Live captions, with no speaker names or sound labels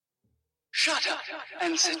Shut up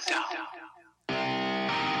and sit down.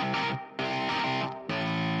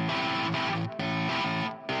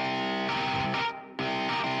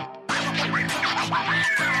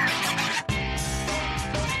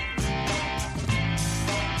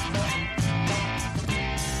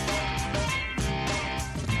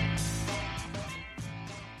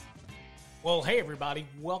 Well, hey everybody,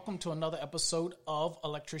 welcome to another episode of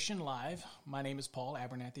Electrician Live. My name is Paul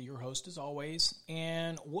Abernathy, your host as always,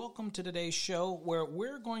 and welcome to today's show where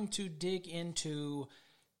we're going to dig into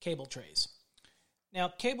cable trays. Now,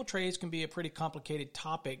 cable trays can be a pretty complicated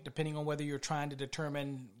topic depending on whether you're trying to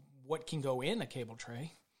determine what can go in a cable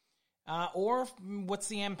tray or what's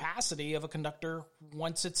the ampacity of a conductor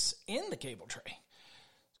once it's in the cable tray.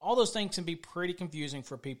 All those things can be pretty confusing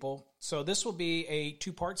for people, so this will be a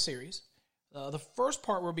two-part series. The first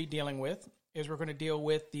part we'll be dealing with is we're going to deal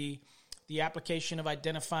with the application of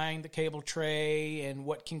identifying the cable tray and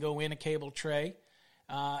what can go in a cable tray,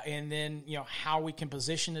 and then how we can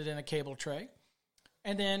position it in a cable tray.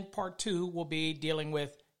 And then part two will be dealing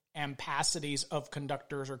with ampacities of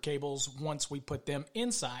conductors or cables once we put them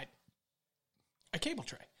inside a cable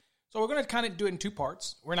tray. So we're going to kind of do it in two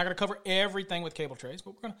parts. We're not going to cover everything with cable trays,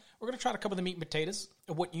 but we're going to try to cover the meat and potatoes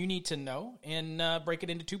of what you need to know and break it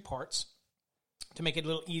into two parts to make it a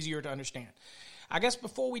little easier to understand. I guess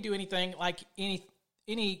before we do anything, like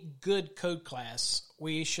any good code class,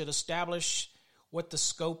 we should establish what the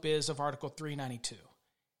scope is of Article 392.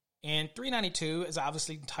 And 392 is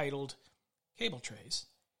obviously entitled Cable Trays.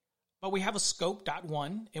 But we have a scope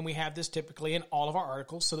 .1, and we have this typically in all of our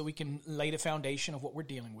articles so that we can lay the foundation of what we're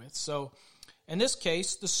dealing with. So in this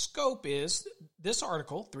case, the scope is this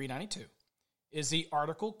article, 392, is the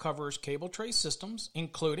article covers cable tray systems,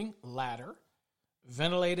 including ladder,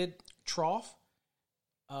 ventilated trough,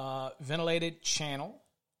 ventilated channel,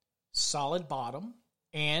 solid bottom,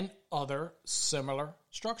 and other similar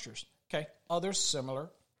structures. Okay, other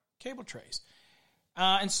similar cable trays.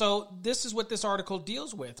 And so this is what this article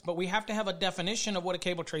deals with, but we have to have a definition of what a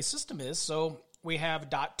cable tray system is. So we have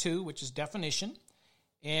 .2, which is definition,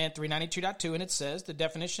 and 392.2, and it says the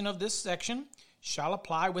definition of this section shall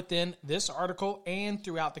apply within this article and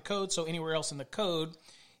throughout the code. So anywhere else in the code,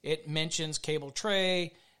 it mentions cable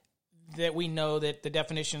tray, that we know that the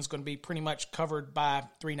definition is going to be pretty much covered by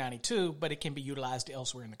 392, but it can be utilized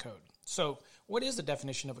elsewhere in the code. So what is the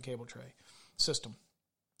definition of a cable tray system?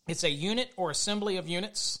 It's a unit or assembly of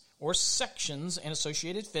units or sections and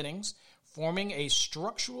associated fittings forming a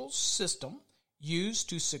structural system used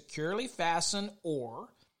to securely fasten or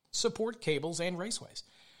support cables and raceways.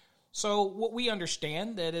 So what we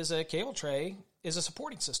understand that is a cable tray is a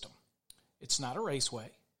supporting system. It's not a raceway.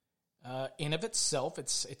 In of itself,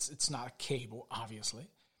 it's not a cable, obviously,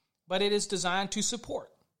 but it is designed to support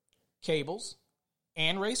cables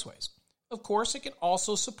and raceways. Of course, it can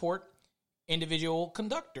also support individual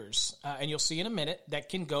conductors, and you'll see in a minute that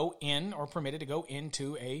can go in or permitted to go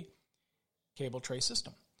into a cable tray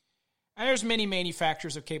system. And there's many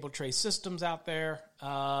manufacturers of cable tray systems out there,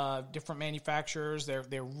 different manufacturers.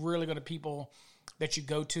 They're really going to people that you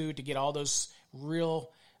go to get all those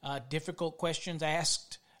real difficult questions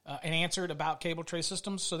asked and answered about cable tray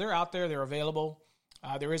systems. So they're out there, they're available.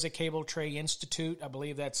 There is a Cable Tray Institute. I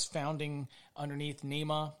believe that's founding underneath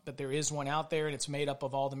NEMA, but there is one out there, and it's made up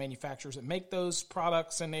of all the manufacturers that make those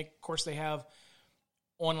products. And of course, they have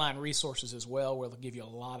online resources as well where they'll give you a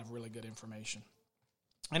lot of really good information.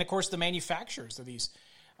 And of course, the manufacturers of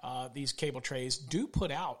these cable trays do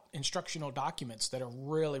put out instructional documents that are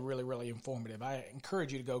really, really, really informative. I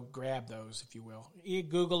encourage you to go grab those, if you will. You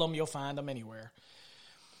Google them, you'll find them anywhere.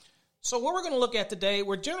 So what we're going to look at today,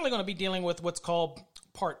 we're generally going to be dealing with what's called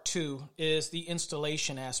part two, is the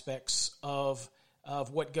installation aspects of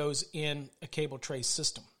what goes in a cable tray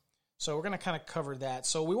system. So we're going to kind of cover that.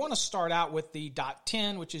 So we want to start out with the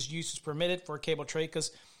 .10, which is uses permitted for a cable tray, because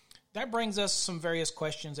that brings us some various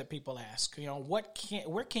questions that people ask.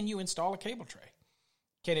 Where can you install a cable tray?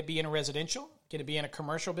 Can it be in a residential? Can it be in a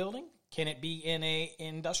commercial building? Can it be in an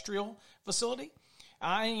industrial facility? The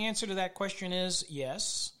answer to that question is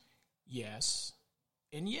yes. Yes,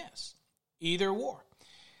 and yes, either or.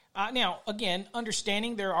 Now, again,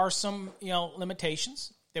 understanding there are some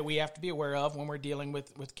limitations that we have to be aware of when we're dealing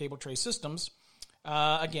with cable tray systems.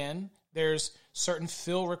 Again, there's certain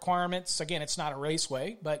fill requirements. Again, it's not a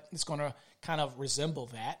raceway, but it's going to kind of resemble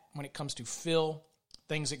that when it comes to fill,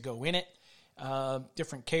 things that go in it,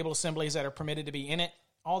 different cable assemblies that are permitted to be in it,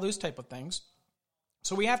 all those type of things.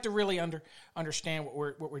 So we have to really understand what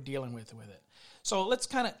we're dealing with it. So let's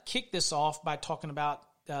kind of kick this off by talking about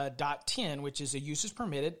 .10, which is a uses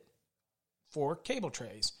permitted for cable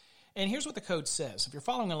trays. And here's what the code says. If you're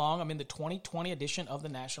following along, I'm in the 2020 edition of the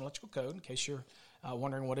National Electrical Code, in case you're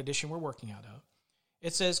wondering what edition we're working out of.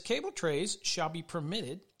 It says, cable trays shall be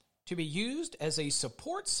permitted to be used as a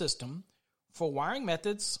support system for wiring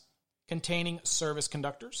methods containing service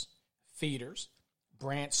conductors, feeders,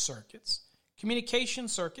 branch circuits, communication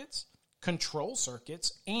circuits, control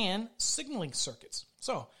circuits, and signaling circuits.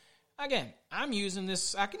 So, again, I'm using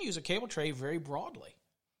this, I can use a cable tray very broadly.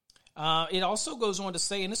 It also goes on to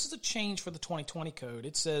say, and this is a change for the 2020 code,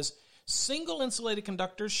 it says, single insulated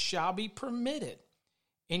conductors shall be permitted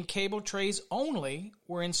in cable trays only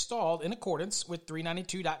where installed in accordance with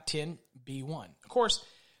 392.10b1. Of course,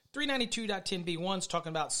 392.10b1 is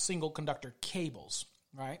talking about single conductor cables,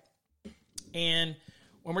 right? And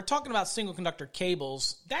when we're talking about single conductor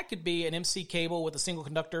cables, that could be an MC cable with a single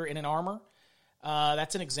conductor in an armor.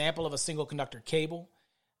 That's an example of a single conductor cable.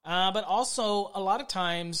 But also, a lot of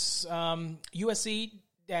times,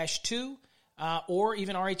 USE-2 or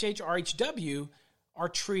even RHH, RHW are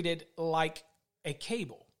treated like a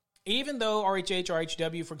cable. Even though RHH,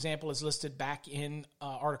 RHW, for example, is listed back in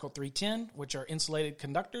Article 310, which are insulated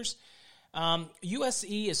conductors, USE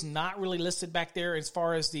is not really listed back there as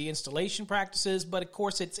far as the installation practices, but of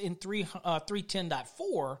course it's in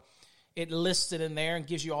 310.4. It lists it in there and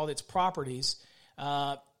gives you all its properties.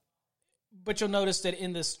 But you'll notice that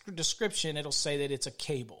in this description, it'll say that it's a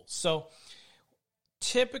cable. So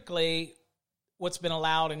typically what's been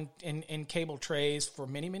allowed in cable trays for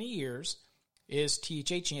many, many years is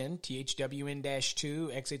THHN, THWN-2,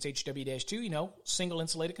 XHHW-2, single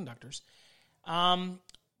insulated conductors.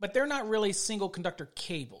 But they're not really single conductor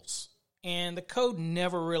cables. And the code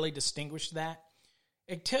never really distinguished that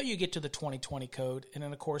until you get to the 2020 code. And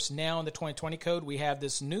then, of course, now in the 2020 code, we have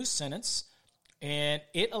this new sentence, and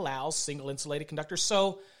it allows single insulated conductors.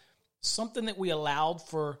 So something that we allowed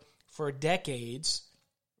for decades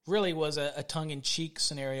really was a tongue-in-cheek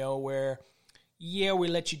scenario where, yeah, we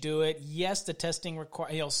let you do it. Yes, the testing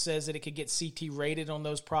says that it could get CT rated on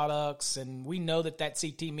those products, and we know that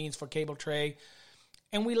CT means for cable tray.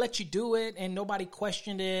 And we let you do it, and nobody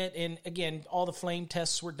questioned it. And again, all the flame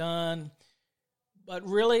tests were done. But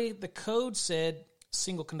really, the code said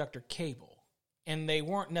single conductor cable. And they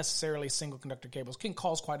weren't necessarily single conductor cables. It can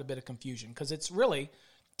cause quite a bit of confusion because it's really,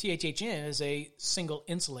 THHN is a single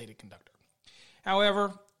insulated conductor.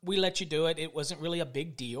 However, we let you do it. It wasn't really a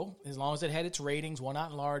big deal. As long as it had its ratings, 1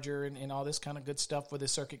 aught larger, and all this kind of good stuff with the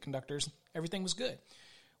circuit conductors, everything was good.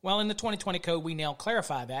 Well, in the 2020 code, we now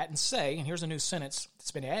clarify that and say, and here's a new sentence that's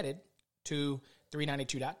been added to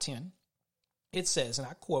 392.10. It says, and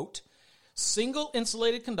I quote, single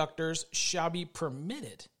insulated conductors shall be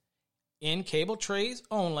permitted in cable trays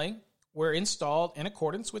only where installed in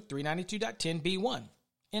accordance with 392.10b1.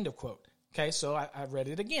 End of quote. Okay, so I read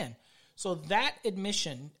it again. So that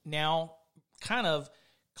admission now kind of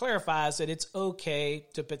clarifies that it's okay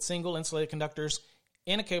to put single insulated conductors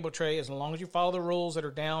in a cable tray as long as you follow the rules that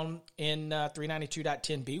are down in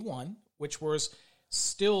 392.10b1, which was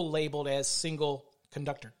still labeled as single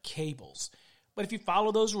conductor cables. But if you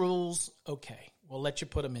follow those rules, okay, we'll let you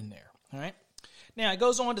put them in there. All right. Now, it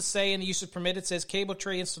goes on to say in the use of permitted, it says cable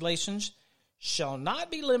tray installations shall not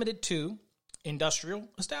be limited to industrial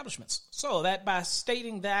establishments. So that by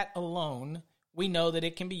stating that alone, we know that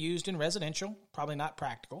it can be used in residential, probably not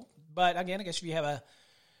practical. But again, I guess if you have a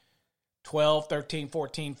 12, 13,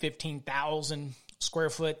 14, 15,000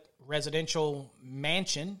 square foot residential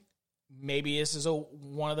mansion, maybe this is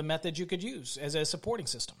one of the methods you could use as a supporting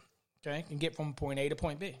system. Okay, and get from point A to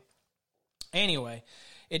point B. Anyway,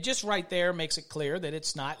 it just right there makes it clear that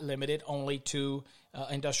it's not limited only to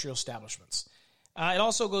industrial establishments. It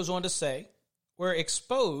also goes on to say, where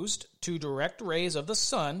exposed to direct rays of the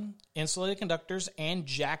sun, insulated conductors and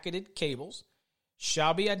jacketed cables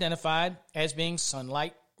shall be identified as being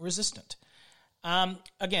sunlight resistant.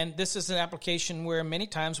 Again, this is an application where many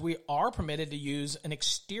times we are permitted to use an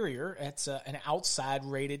exterior, it's an outside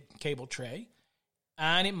rated cable tray,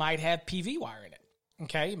 and it might have PV wire in it.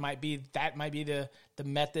 Okay, that might be the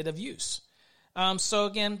method of use. So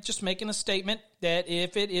again, just making a statement that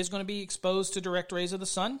if it is going to be exposed to direct rays of the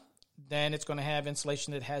sun, then it's going to have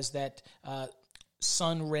insulation that has that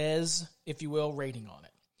sun res, if you will, rating on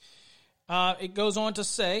it. It goes on to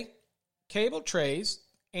say, cable trays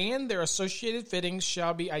and their associated fittings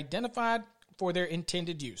shall be identified for their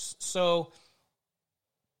intended use. So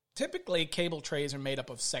typically cable trays are made up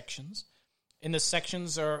of sections, and the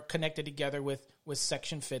sections are connected together with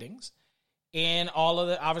section fittings. And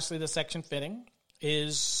obviously the section fitting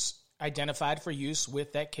is identified for use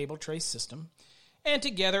with that cable tray system. And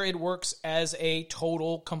together it works as a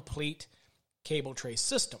total, complete cable tray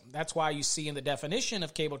system. That's why you see in the definition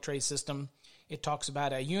of cable tray system, it talks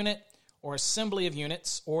about a unit or assembly of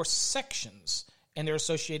units or sections and their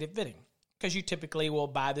associated fitting, because you typically will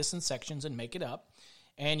buy this in sections and make it up,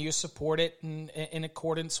 and you support it in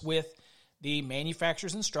accordance with the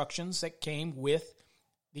manufacturer's instructions that came with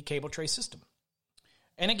the cable tray system.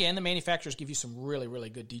 And again, the manufacturers give you some really, really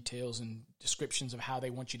good details and descriptions of how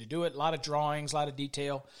they want you to do it. A lot of drawings, a lot of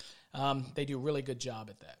detail. They do a really good job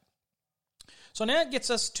at that. So now it gets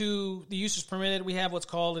us to the uses permitted. We have what's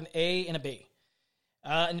called an A and a B.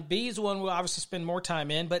 And B is the one we'll obviously spend more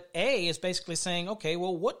time in, but A is basically saying, okay,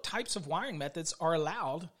 well, what types of wiring methods are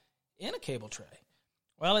allowed in a cable tray?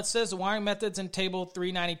 Well, it says the wiring methods in Table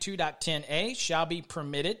 392.10a shall be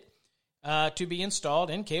permitted to be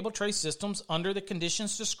installed in cable tray systems under the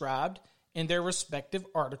conditions described in their respective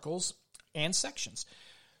articles and sections.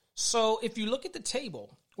 So if you look at the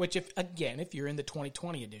table, which if you're in the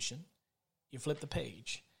 2020 edition, you flip the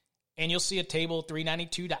page, and you'll see a Table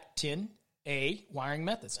 392.10a wiring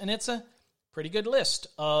methods. And it's a pretty good list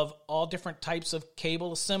of all different types of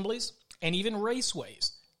cable assemblies and even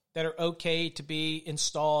raceways that are okay to be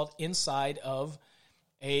installed inside of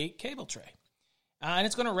a cable tray. And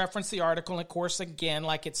it's going to reference the article. And of course, again,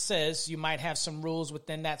 like it says, you might have some rules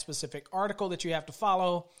within that specific article that you have to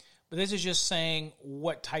follow. But this is just saying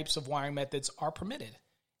what types of wiring methods are permitted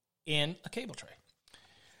in a cable tray.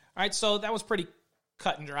 All right, so that was pretty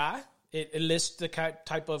cut and dry. It lists the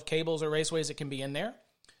type of cables or raceways that can be in there.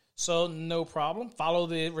 So no problem. Follow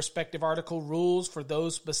the respective article rules for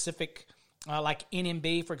those specific, like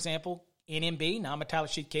NMB, for example. NMB,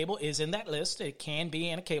 non-metallic sheet cable, is in that list. It can be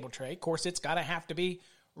in a cable tray. Of course, it's got to have to be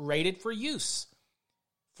rated for use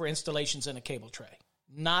for installations in a cable tray.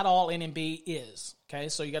 Not all NMB is. Okay,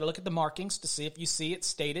 so you got to look at the markings to see if you see it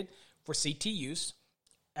stated for CT use,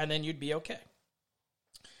 and then you'd be okay.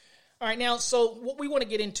 All right, now, so what we want to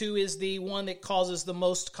get into is the one that causes the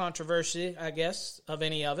most controversy, I guess, of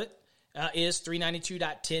any of it, is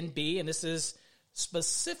 392.10b, and this is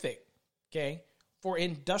specific, okay, for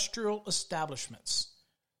industrial establishments.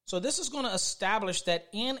 So this is going to establish that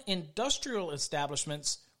in industrial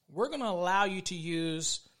establishments, we're going to allow you to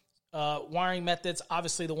use wiring methods,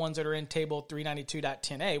 obviously the ones that are in Table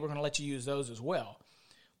 392.10a, we're going to let you use those as well.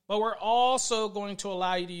 But we're also going to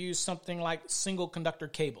allow you to use something like single conductor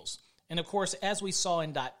cables. And of course, as we saw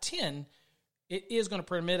in .10, it is going to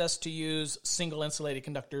permit us to use single insulated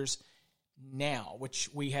conductors now, which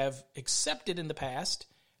we have accepted in the past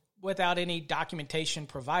without any documentation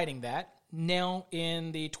providing that. Now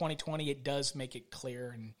in the 2020, it does make it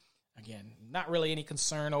clear. And again, not really any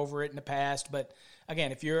concern over it in the past. But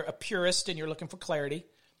again, if you're a purist and you're looking for clarity,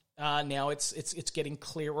 now it's getting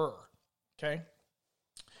clearer. Okay.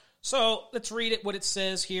 So let's read it, what it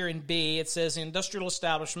says here in B. It says industrial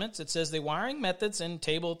establishments. It says the wiring methods in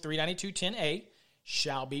Table 392.10a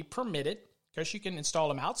shall be permitted, because you can install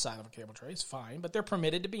them outside of a cable tray. It's fine, but they're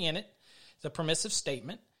permitted to be in it. It's a permissive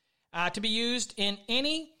statement. To be used in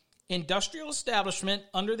any industrial establishment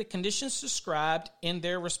under the conditions described in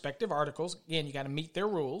their respective articles. Again, you got to meet their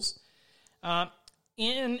rules.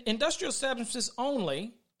 In industrial establishments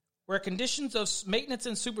only, where conditions of maintenance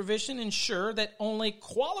and supervision ensure that only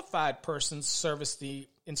qualified persons service the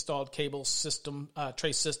installed cable system,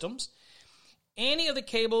 tray systems. Any of the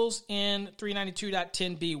cables in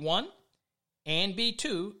 392.10b1 and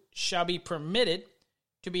b2 shall be permitted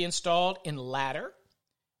to be installed in ladder,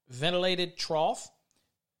 ventilated trough,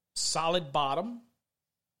 solid bottom,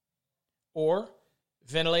 or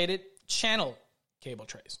ventilated channel cable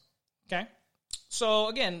trays. Okay? So,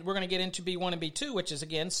 again, we're going to get into B1 and B2, which is,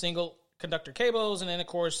 again, single conductor cables. And then, of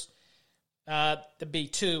course, the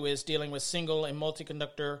B2 is dealing with single and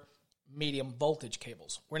multi-conductor medium voltage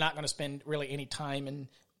cables. We're not going to spend really any time in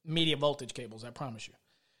medium voltage cables, I promise you.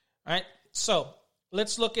 All right? So,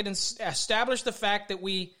 let's look at and establish the fact that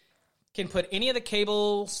we can put any of the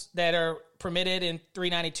cables that are permitted in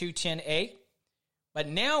 392.10a. But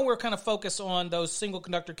now we're kind of focused on those single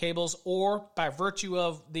conductor cables, or by virtue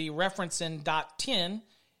of the reference in .10,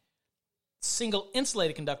 single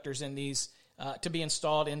insulated conductors in these to be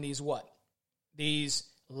installed in these what? These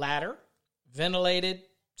ladder, ventilated,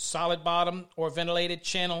 solid bottom, or ventilated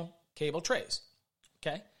channel cable trays.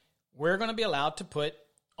 Okay? We're going to be allowed to put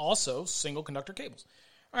also single conductor cables.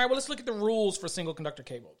 All right, well, let's look at the rules for single conductor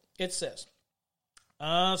cable. It says,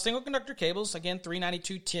 single conductor cables, again,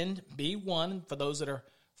 392.10b1, for those that are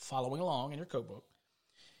following along in your code book.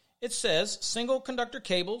 It says single conductor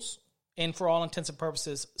cables, and for all intents and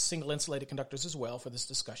purposes, single insulated conductors as well for this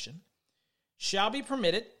discussion, shall be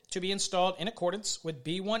permitted to be installed in accordance with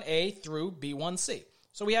B1A through B1C.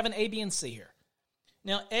 So we have an A, B, and C here.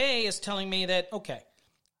 Now, A is telling me that, okay,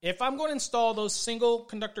 if I'm going to install those single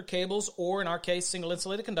conductor cables, or in our case, single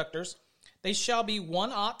insulated conductors, they shall be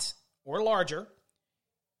 1/0 or larger,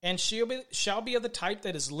 and shall be of the type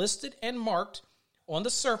that is listed and marked on the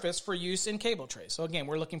surface for use in cable trays. So again,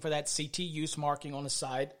 we're looking for that CT use marking on the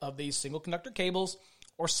side of these single conductor cables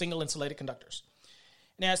or single insulated conductors.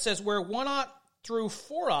 Now it says where 1/0 through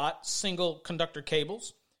 4/0 single conductor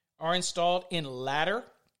cables are installed in ladder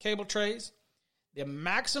cable trays, the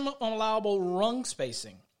maximum allowable rung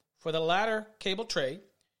spacing for the ladder cable tray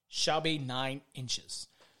shall be 9 inches.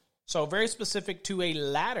 So very specific to a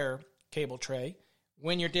ladder cable tray,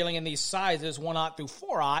 when you're dealing in these sizes, 1/0 through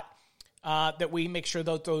 4/0, that we make sure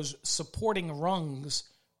that those supporting rungs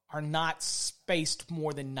are not spaced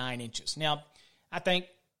more than 9 inches. Now, I think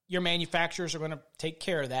your manufacturers are going to take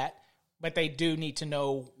care of that, but they do need to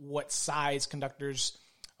know what size conductors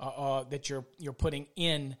that you're putting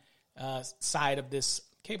in side of this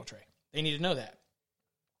cable tray. They need to know that.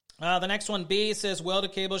 The next one, B, says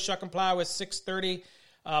welded cables shall comply with 630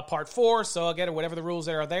 Part 4. So again, whatever the rules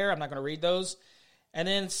there are there, I'm not going to read those. And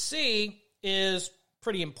then C is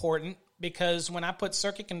pretty important because when I put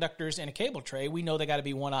circuit conductors in a cable tray, we know they got to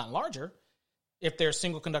be 1/0 and larger if they're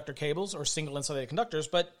single conductor cables or single insulated conductors.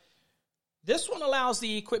 But this one allows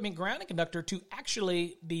the equipment grounding conductor to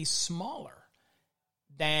actually be smaller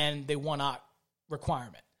than the 1/0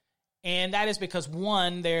 requirement. And that is because,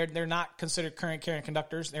 one, they're not considered current carrying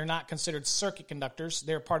conductors. They're not considered circuit conductors.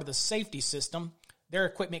 They're part of the safety system. They're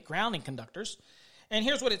equipment grounding conductors. And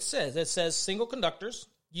here's what it says. It says single conductors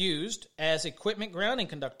used as equipment grounding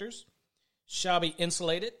conductors shall be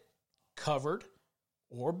insulated, covered,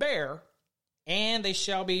 or bare, and they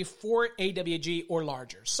shall be 4 AWG or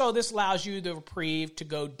larger. So this allows you the reprieve to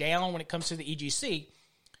go down when it comes to the EGC,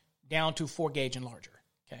 down to 4 gauge and larger.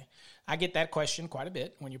 Okay, I get that question quite a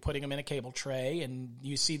bit when you're putting them in a cable tray and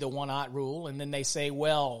you see the 1/0 rule, and then they say,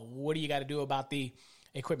 well, what do you got to do about the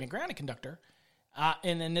equipment grounding conductor?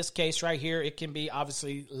 And in this case right here, it can be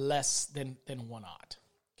obviously less than 1/0.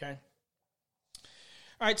 Okay.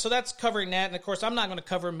 All right, so that's covering that. And of course, I'm not going to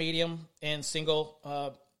cover medium and single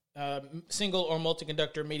or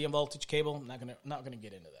multi-conductor medium voltage cable. I'm not going to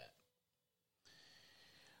get into that.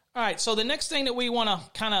 All right, so the next thing that we want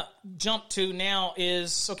to kind of jump to now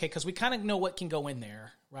is, okay, because we kind of know what can go in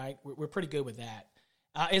there, right? We're pretty good with that.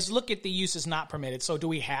 Is look at the uses not permitted. So do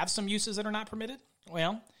we have some uses that are not permitted?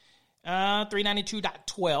 Well,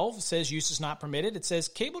 392.12 says uses not permitted. It says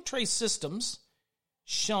cable tray systems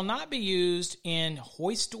shall not be used in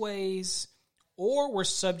hoistways or were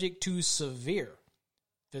subject to severe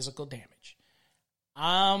physical damage.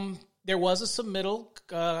 There was a submittal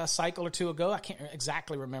a cycle or two ago. I can't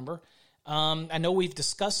exactly remember. I know we've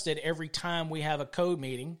discussed it every time we have a code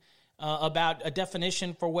meeting about a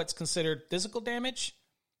definition for what's considered physical damage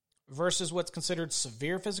versus what's considered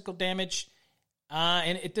severe physical damage.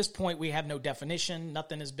 And at this point, we have no definition.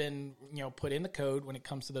 Nothing has been put in the code when it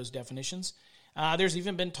comes to those definitions. There's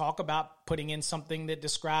even been talk about putting in something that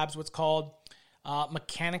describes what's called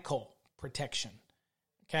mechanical protection.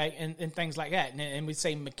 Okay, and things like that. And we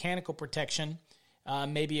say mechanical protection,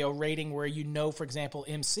 maybe a rating where for example,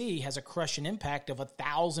 MC has a crushing impact of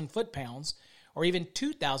 1,000 foot-pounds or even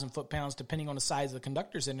 2,000 foot-pounds, depending on the size of the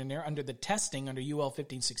conductors in there, under the testing under UL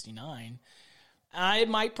 1569. It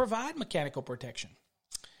might provide mechanical protection,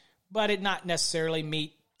 but it not necessarily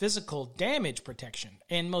meet physical damage protection,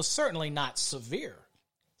 and most certainly not severe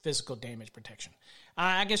physical damage protection.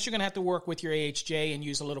 I guess you're going to have to work with your AHJ and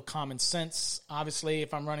use a little common sense. Obviously,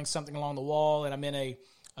 if I'm running something along the wall and I'm in a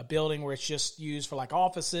building where it's just used for like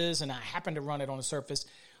offices and I happen to run it on a surface,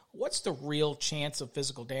 what's the real chance of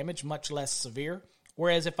physical damage, much less severe?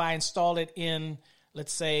 Whereas if I install it in,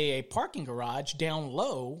 let's say, a parking garage down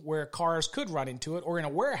low where cars could run into it, or in a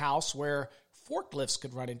warehouse where forklifts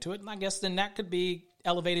could run into it, and I guess then that could be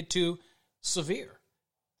elevated to severe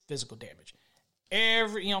physical damage.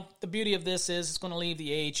 The beauty of this is it's going to leave the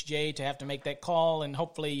AHJ to have to make that call, and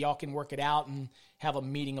hopefully y'all can work it out and have a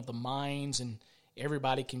meeting of the minds and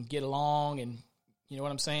everybody can get along, and you know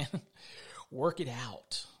what I'm saying? Work it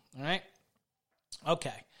out. All right?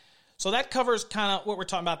 Okay. So that covers kind of what we're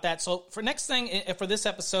talking about that. So for next thing, for this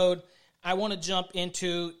episode, I want to jump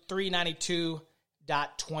into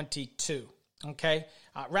 392.22. Okay,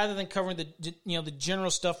 rather than covering the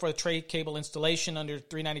general stuff for the tray cable installation under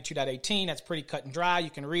 392.18, that's pretty cut and dry.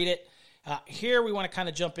 You can read it. Here we want to kind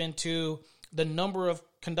of jump into the number of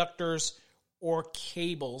conductors or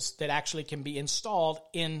cables that actually can be installed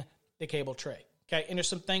in the cable tray. Okay, and there's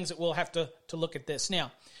some things that we'll have to look at this.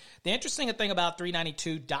 Now, the interesting thing about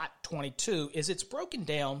 392.22 is it's broken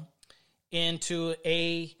down into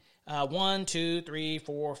a 1, 2, 3,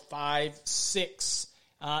 4, 5, 6.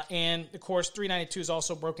 And, of course, 392 is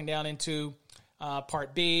also broken down into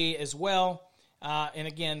Part B as well. And,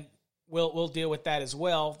 again, we'll deal with that as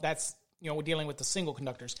well. That's, we're dealing with the single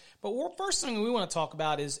conductors. But first thing we want to talk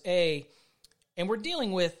about is and we're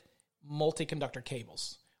dealing with multi-conductor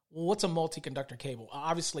cables. Well, what's a multi-conductor cable?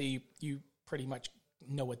 Obviously, you pretty much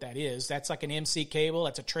know what that is. That's like an MC cable.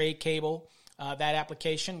 That's a tray cable, that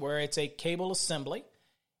application where it's a cable assembly.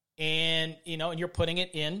 And, and you're putting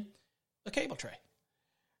it in a cable tray.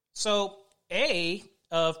 So A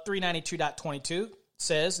of 392.22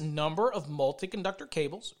 says number of multi-conductor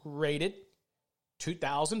cables rated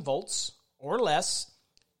 2,000 volts or less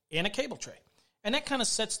in a cable tray. And that kind of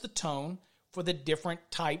sets the tone for the different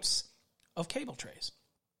types of cable trays.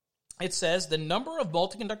 It says the number of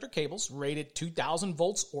multi-conductor cables rated 2,000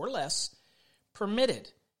 volts or less permitted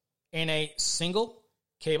in a single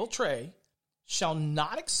cable tray shall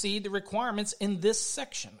not exceed the requirements in this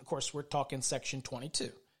section. Of course, we're talking section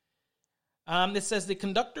 22. It says the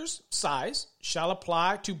conductor's size shall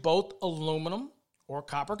apply to both aluminum or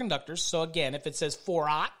copper conductors. So again, if it says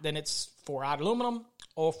 4-aught, then it's 4-aught aluminum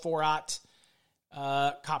or 4-aught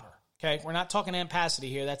copper. Okay, we're not talking ampacity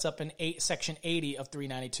here. That's up in section 80 of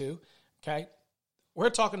 392. Okay, we're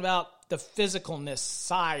talking about the physicalness,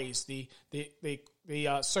 size, the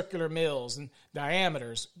circular mills and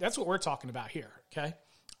diameters. That's what we're talking about here. Okay,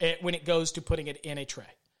 when it goes to putting it in a tray.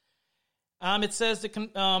 It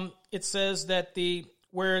says that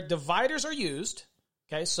where dividers are used.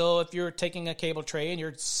 Okay, so if you're taking a cable tray and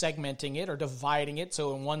you're segmenting it or dividing it,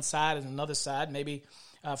 so on one side and another side, maybe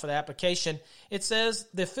for the application, it says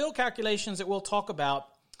the fill calculations that we'll talk about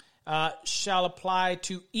shall apply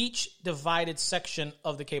to each divided section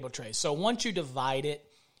of the cable tray. So once you divide it,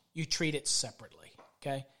 you treat it separately.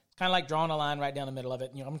 Okay, kind of like drawing a line right down the middle of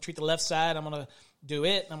it. I'm going to treat the left side. I'm going to do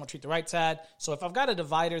it. And I'm going to treat the right side. So if I've got a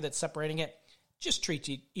divider that's separating it, just treat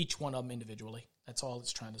each one of them individually. That's all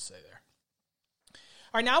it's trying to say there.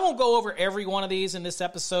 All right, now I won't go over every one of these in this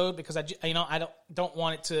episode because I don't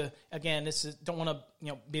want it to, again, don't want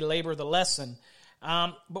to belabor the lesson.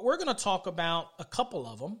 But we're going to talk about a couple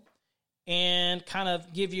of them and kind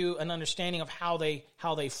of give you an understanding of how they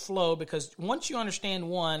flow, because once you understand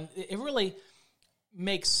one, it really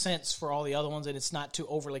makes sense for all the other ones and it's not too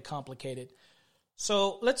overly complicated.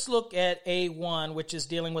 So let's look at A1, which is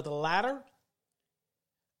dealing with a ladder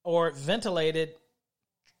or ventilated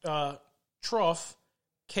trough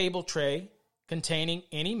cable tray containing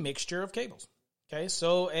any mixture of cables. Okay,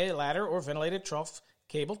 so a ladder or ventilated trough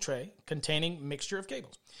cable tray containing mixture of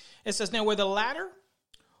cables. It says, now where the ladder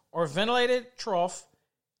or ventilated trough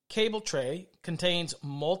cable tray contains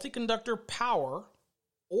multi-conductor power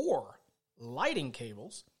or lighting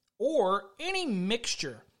cables or any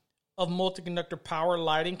mixture of multi-conductor power,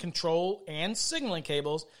 lighting, control, and signaling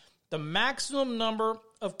cables, the maximum number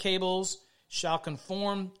of cables shall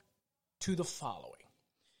conform to the following.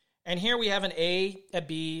 And here we have an A, a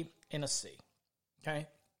B, and a C. Okay?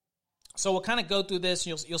 So we'll kind of go through this.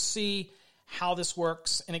 You'll see how this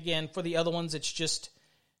works. And again, for the other ones, it's just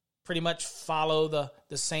pretty much follow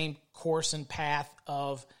the same course and path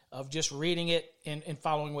of just reading it and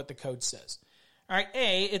following what the code says. All right,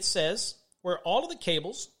 A, it says, where all of the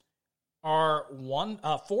cables are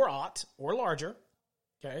 4-aught or larger.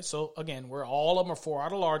 Okay, so again, where all of them are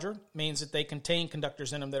 4-aught or larger means that they contain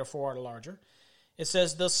conductors in them that are 4-aught or larger. It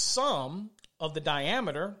says the sum of the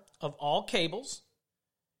diameter of all cables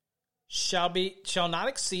shall not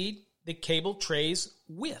exceed the cable tray's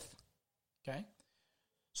width. Okay,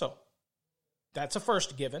 so that's a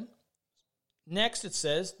first given. Next, it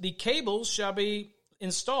says the cables shall be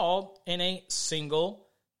installed in a single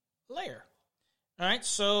layer. All right,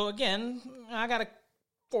 so again, I got a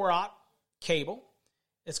 4-aught cable.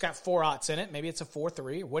 It's got 4-aughts in it. Maybe it's a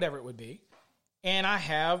 4-3 or whatever it would be. And I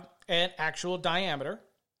have an actual diameter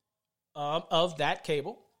of that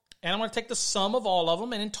cable. And I'm going to take the sum of all of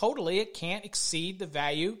them, and in totally it can't exceed the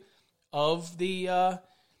value of the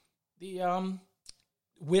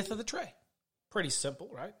width of the tray. Pretty simple,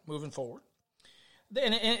 right? Moving forward.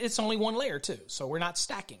 And it's only one layer too, so we're not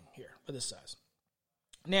stacking here for this size.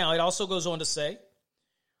 Now, it also goes on to say,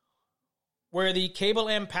 where the cable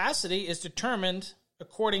ampacity is determined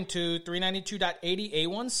according to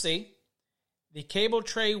 392.80A1C, the cable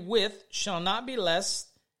tray width shall not be less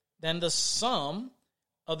than the sum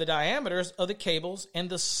of the diameters of the cables and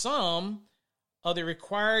the sum of the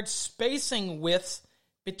required spacing widths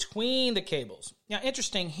between the cables. Now,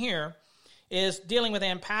 interesting here is dealing with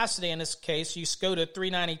ampacity in this case, you go to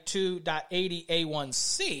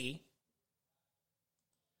 392.80A1C.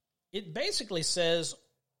 It basically says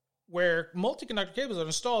where multi-conductor cables are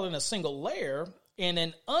installed in a single layer in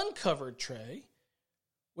an uncovered tray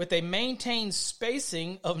with a maintained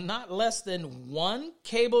spacing of not less than 1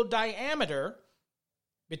 cable diameter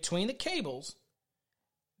between the cables,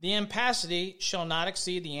 the ampacity shall not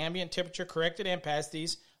exceed the ambient temperature corrected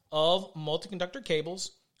ampacities of multi-conductor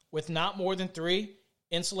cables with not more than 3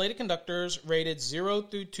 insulated conductors rated 0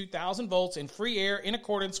 through 2000 volts in free air in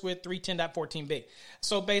accordance with 310.14b.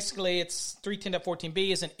 So basically, it's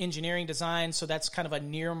 310.14b is an engineering design, so that's kind of a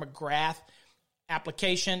near-McGrath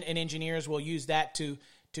application, and engineers will use that to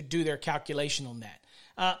do their calculation on that.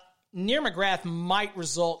 Near McGrath might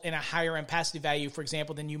result in a higher ampacity value, for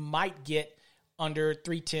example, than you might get under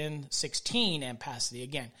 310.16 ampacity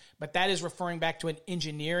again. But that is referring back to an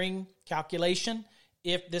engineering calculation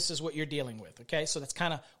if this is what you're dealing with, okay? So that's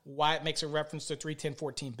kind of why it makes a reference to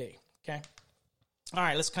 310.14b, okay? All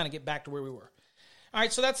right, let's kind of get back to where we were. All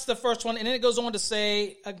right, so that's the first one. And then it goes on to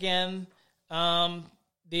say, again,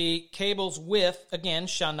 the cable's width, again,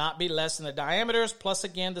 shall not be less than the diameters, plus,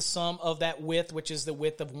 again, the sum of that width, which is the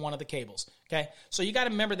width of one of the cables, okay? So you got to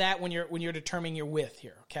remember that when you're determining your width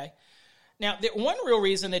here, okay? Now, the one real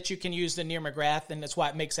reason that you can use the near McGrath, and that's why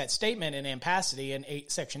it makes that statement in ampacity in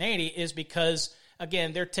Section 80, is because,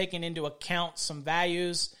 again, they're taking into account some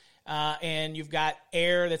values, and you've got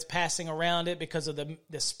air that's passing around it because of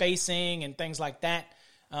the spacing and things like that,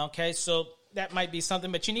 okay? So that might be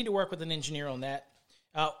something, but you need to work with an engineer on that.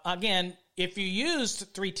 Again, if you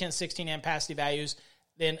used 310.16 ampacity values,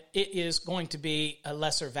 then it is going to be a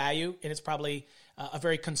lesser value, and it's probably a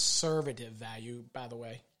very conservative value, by the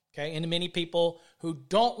way. Okay, and many people who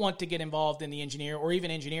don't want to get involved in the engineer, or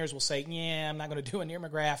even engineers will say, yeah, I'm not going to do a near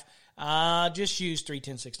McGrath. Just use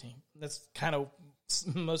 310.16. That's kind of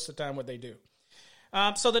most of the time what they do.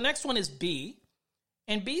 So the next one is B.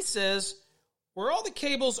 And B says, where all the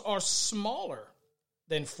cables are smaller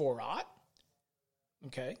than 4/0,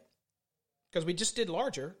 okay, because we just did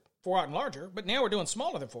larger, 4/0 and larger, but now we're doing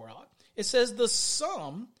smaller than 4/0. It says the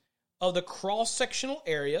sum of the cross-sectional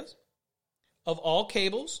areas of all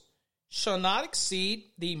cables shall not exceed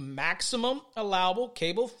the maximum allowable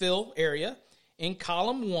cable fill area in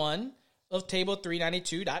column 1 of table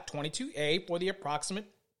 392.22a for the approximate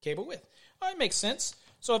cable width. All right, makes sense.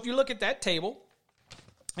 So if you look at that table,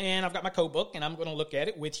 and I've got my code book, and I'm going to look at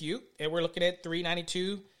it with you, and we're looking at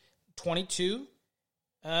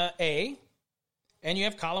 392.22a, and you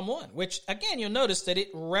have column 1, which, again, you'll notice that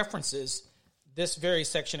it references this very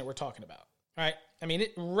section that we're talking about. All right? I mean,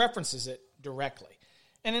 it references it directly.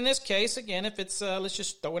 And in this case, again, if it's, let's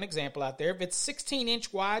just throw an example out there. If it's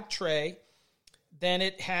 16-inch wide tray, then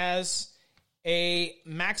it has a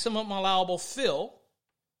maximum allowable fill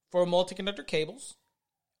for multi-conductor cables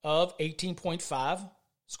of 18.5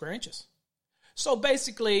 square inches. So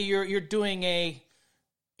basically, you're doing a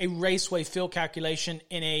raceway fill calculation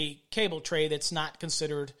in a cable tray that's not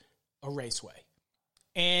considered a raceway.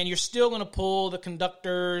 And you're still going to pull the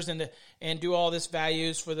conductors and do all this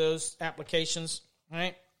values for those applications,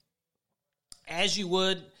 right? As you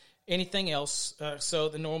would anything else, so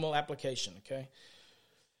the normal application, okay?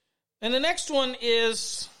 And the next one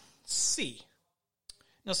is C.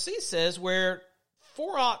 Now, C says where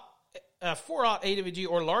 4/0 AWG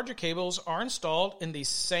or larger cables are installed in the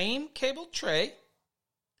same cable tray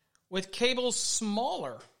with cables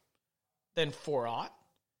smaller than 4/0,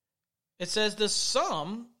 it says the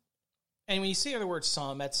sum, and when you see the word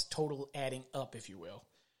sum, that's total adding up, if you will.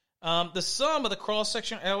 The sum of the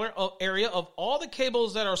cross-section area of all the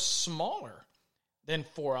cables that are smaller than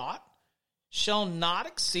 4/0 shall not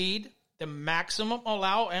exceed the maximum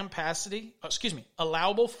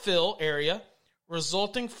allowable fill area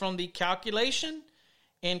resulting from the calculation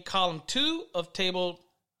in column 2 of table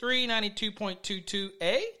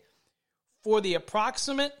 392.22a for the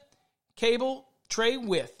approximate cable tray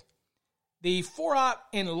width. The 4/0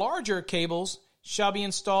 and larger cables shall be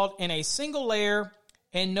installed in a single layer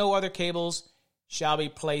and no other cables shall be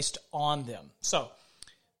placed on them. So,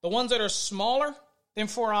 the ones that are smaller than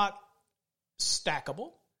 4/0,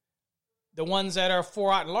 stackable. The ones that are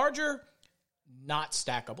 4/0 and larger, not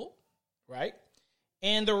stackable, right?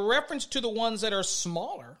 And the reference to the ones that are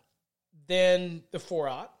smaller than the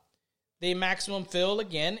 4/0, the maximum fill,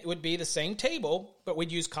 again, it would be the same table, but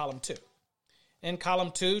we'd use column 2. And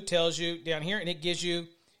column 2 tells you down here, and it gives you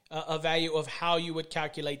a value of how you would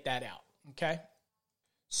calculate that out, okay?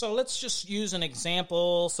 So let's just use an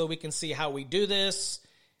example so we can see how we do this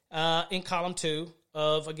in column 2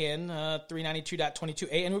 of, again,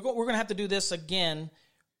 392.22a. And we're going to have to do this again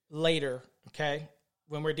later, okay,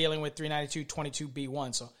 when we're dealing with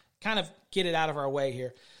 392.22b1. So kind of get it out of our way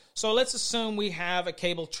here. So let's assume we have a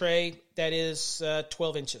cable tray that is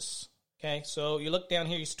 12 inches. Okay, so you look down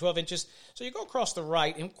here, you see 12 inches. So you go across the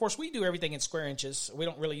right, and of course we do everything in square inches. We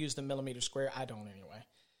don't really use the millimeter square. I don't anyway.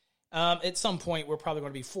 At some point, we're probably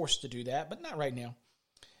going to be forced to do that, but not right now.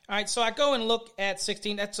 All right, so I go and look at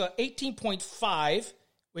 16. That's 18.5,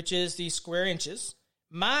 which is the square inches,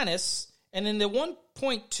 minus, and then the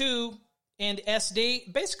 1.2 and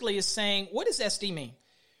SD basically is saying, what does SD mean?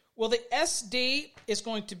 Well, the SD is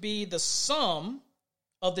going to be the sum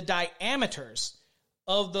of the diameters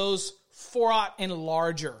of those 4/0 and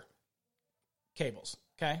larger cables,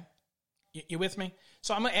 okay? You with me?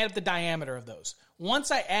 So I'm going to add up the diameter of those.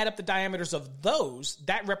 Once I add up the diameters of those,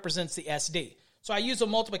 that represents the SD. So I use a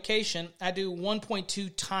multiplication. I do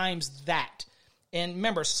 1.2 times that. And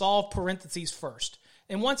remember, solve parentheses first.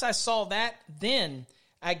 And once I solve that, then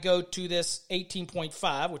I go to this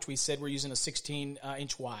 18.5, which we said we're using a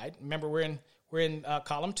 16-inch wide. Remember, we're in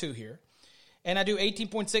column 2 here. And I do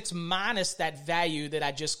 18.6 minus that value that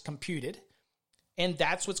I just computed. And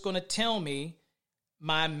that's what's going to tell me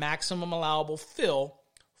my maximum allowable fill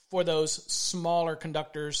for those smaller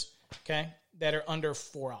conductors, okay, that are under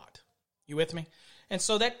 4/0. You with me? And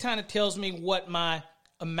so that kind of tells me what my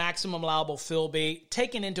maximum allowable fill be,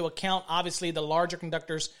 taking into account, obviously, the larger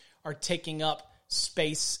conductors are taking up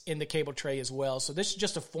space in the cable tray as well. So this is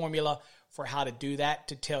just a formula for how to do that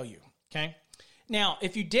to tell you, okay? Now,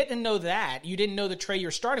 if you didn't know that, you didn't know the tray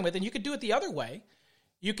you're starting with, then you could do it the other way.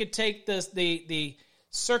 You could take the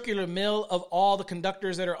circular mill of all the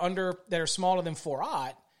conductors that are smaller than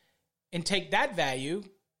 4/0 and take that value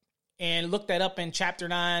and look that up in Chapter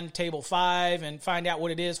 9, Table 5, and find out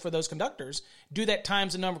what it is for those conductors. Do that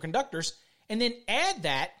times the number of conductors, and then add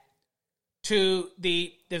that to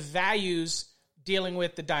the values dealing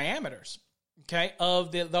with the diameters, okay,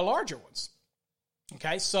 of the larger ones.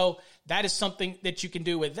 Okay, so that is something that you can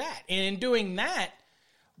do with that. And in doing that,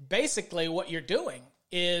 basically what you're doing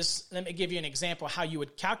is, let me give you an example of how you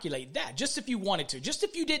would calculate that, just if you wanted to. Just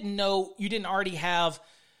if you didn't know, you didn't already have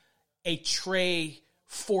a tray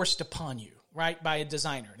forced upon you, right, by a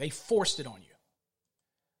designer. They forced it on you.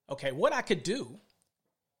 Okay, what I could do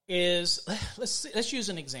is, let's use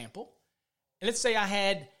an example. Let's say I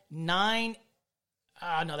had 9,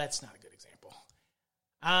 no, that's not a good example.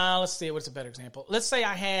 Let's see, what's a better example? Let's say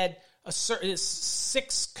I had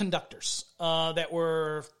 6 conductors that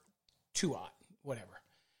were 2/0, whatever.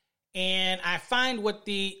 And I find what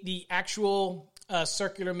the actual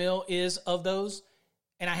circular mill is of those,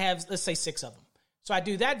 and I have, let's say, 6 of them. So I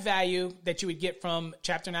do that value that you would get from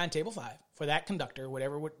Chapter 9, Table 5 for that conductor,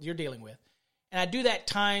 whatever you're dealing with, and I do that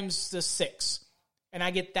times the 6, and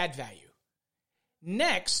I get that value.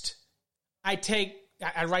 Next, I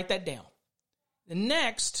write that down. The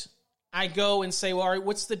next, I go and say, well, all right,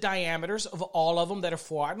 what's the diameters of all of them that are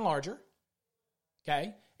 4/0 and larger?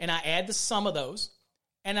 Okay, and I add the sum of those,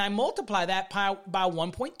 and I multiply that by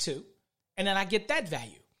 1.2, and then I get that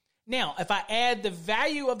value. Now, if I add the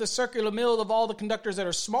value of the circular mill of all the conductors that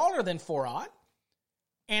are smaller than 4/0,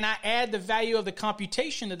 and I add the value of the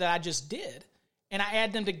computation that I just did, and I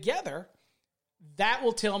add them together, that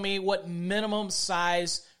will tell me what minimum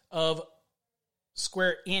size of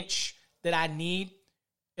square inch that I need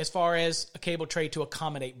as far as a cable tray to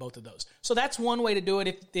accommodate both of those. So that's one way to do it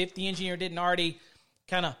if the engineer didn't already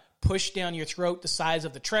kind of push down your throat the size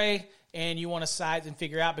of the tray and you want to size and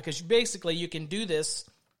figure out, because basically you can do this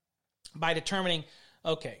by determining,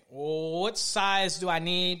 okay, what size do I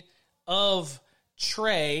need of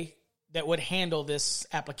tray that would handle this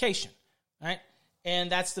application, right?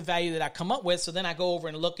 And that's the value that I come up with. So then I go over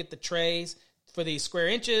and look at the trays for the square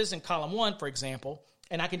inches in column 1, for example,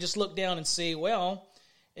 and I can just look down and see, well,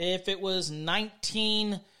 if it was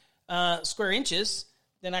 19 square inches,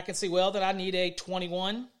 then I can see, well, that I need a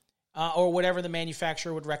 21 or whatever the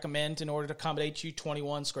manufacturer would recommend in order to accommodate you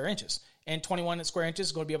 21 square inches. And 21 square inches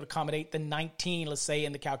is going to be able to accommodate the 19, let's say,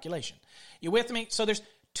 in the calculation. You with me? So there's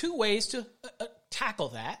 2 ways to tackle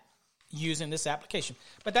that using this application.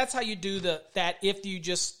 But that's how you do that if you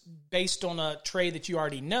just, based on a tray that you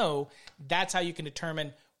already know, that's how you can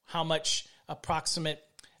determine how much approximate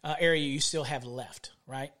area you still have left,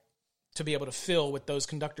 right, to be able to fill with those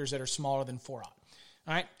conductors that are smaller than 4/0. All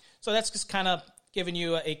right? So that's just kind of giving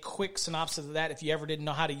you a quick synopsis of that. If you ever didn't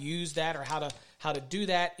know how to use that or how to do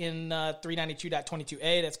that in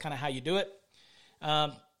 392.22a, that's kind of how you do it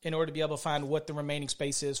in order to be able to find what the remaining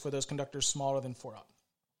space is for those conductors smaller than 4/0.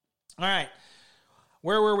 All right,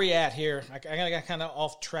 where were we at here? I got kind of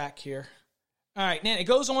off track here. All right, then it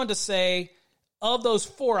goes on to say, of those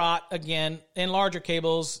 4/0, again, in larger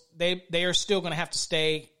cables, they are still going to have to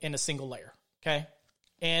stay in a single layer, okay?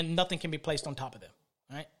 And nothing can be placed on top of them,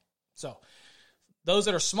 all right? So those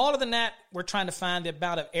that are smaller than that, we're trying to find the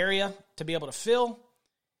amount of area to be able to fill,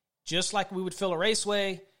 just like we would fill a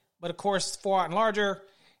raceway. But of course, 4-aught and larger,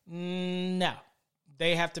 no.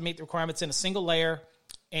 They have to meet the requirements in a single layer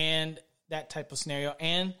and that type of scenario.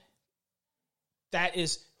 And that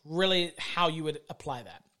is really how you would apply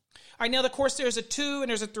that. All right, now, of course, there's a 2, and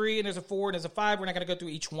there's a 3, and there's a 4, and there's a 5. We're not going to go through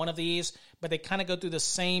each one of these, but they kind of go through the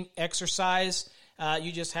same exercise.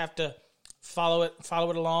 You just have to follow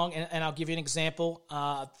it along, and I'll give you an example.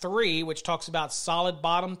 3, which talks about solid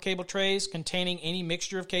bottom cable trays containing any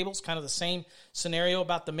mixture of cables, kind of the same scenario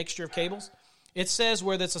about the mixture of cables. It says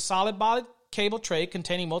where there's a solid bottom cable tray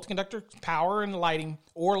containing multi-conductor power and lighting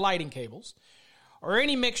or lighting cables, or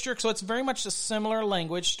any mixture, so it's very much a similar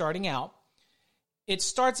language starting out. It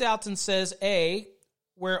starts out and says, A,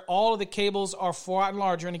 where all of the cables are 4-aught and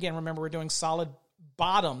larger, and again, remember, we're doing solid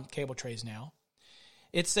bottom cable trays now.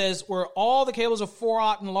 It says, where all the cables are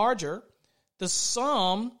 4-aught and larger, the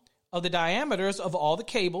sum of the diameters of all the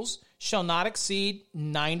cables shall not exceed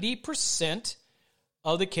 90%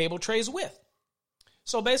 of the cable tray's width.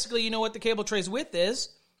 So basically, you know what the cable tray's width is.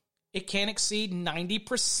 It can't exceed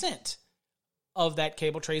 90% of that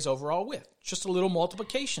cable tray's overall width. Just a little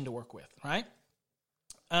multiplication to work with, right?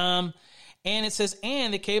 And it says,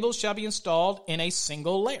 and the cables shall be installed in a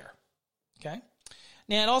single layer. Okay?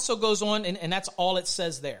 Now, it also goes on, and that's all it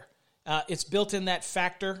says there. It's built in that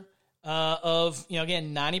factor of,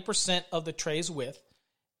 again, 90% of the tray's width.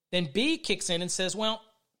 Then B kicks in and says, well,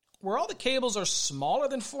 where all the cables are smaller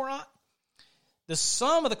than 4-aught, the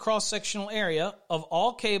sum of the cross-sectional area of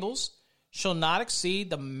all cables shall not exceed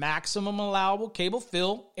the maximum allowable cable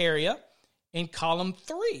fill area in column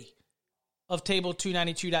 3 of table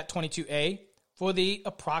 292.22a for the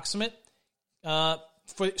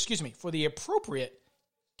for the appropriate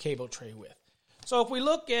cable tray width. So if we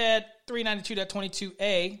look at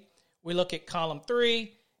 392.22a, we look at column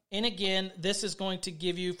 3, and again, this is going to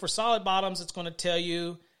give you, for solid bottoms, it's going to tell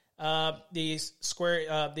you the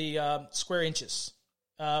square inches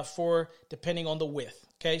for depending on the width.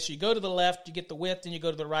 Okay, so you go to the left, you get the width, and you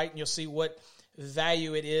go to the right, and you'll see what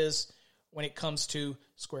value it is when it comes to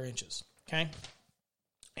square inches. Okay,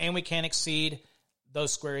 and we can't exceed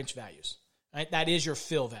those square inch values. Right, that is your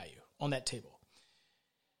fill value on that table.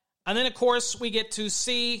 And then, of course, we get to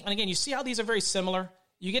C, and again, you see how these are very similar.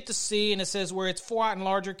 You get to C, and it says where it's 4-aught and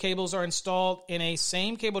larger cables are installed in a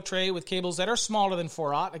same cable tray with cables that are smaller than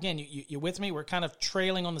 4-aught. Again, you with me? We're kind of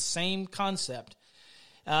trailing on the same concept.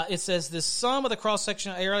 It says the sum of the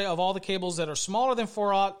cross-sectional area of all the cables that are smaller than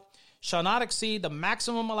 4-aught shall not exceed the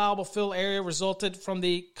maximum allowable fill area resulted from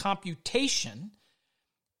the computation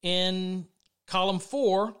in column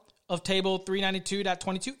 4 of table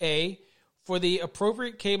 392.22a for the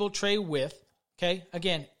appropriate cable tray width. Okay,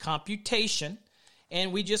 again, computation.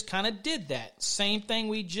 And we just kind of did that. Same thing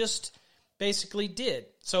we just basically did.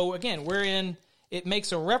 So again, it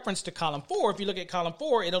makes a reference to column 4. If you look at column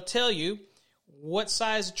 4, it'll tell you what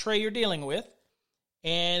size of tray you're dealing with,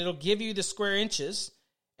 and it'll give you the square inches.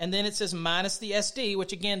 And then it says minus the SD,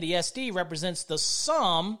 which again, the SD represents the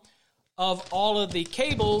sum of all of the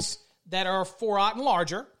cables that are 4-aught and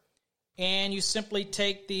larger. And you simply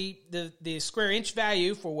take the square inch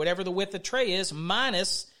value for whatever the width of the tray is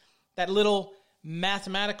minus that little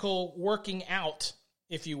mathematical working out,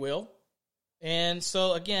 if you will. And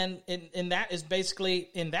so again, in that is basically,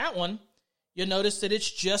 in that one, you'll notice that it's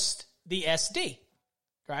just the SD,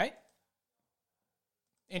 right?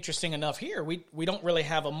 Interesting enough here, we don't really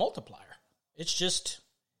have a multiplier. It's just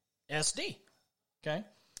SD, okay?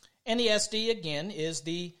 And the SD, again, is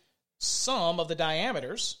the sum of the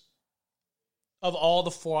diameters of all the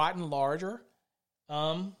 4-aught and larger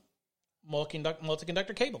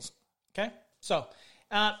multi-conductor cables, okay? So,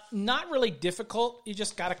 not really difficult. You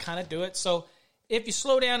just got to kind of do it. So, if you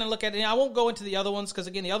slow down and look at it, I won't go into the other ones because,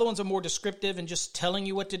 again, the other ones are more descriptive and just telling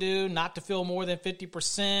you what to do, not to fill more than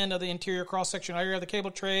 50% of the interior cross-section area of the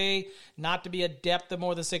cable tray, not to be a depth of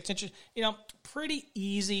more than 6 inches. Pretty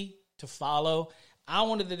easy to follow. I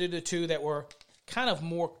wanted to do the two that were kind of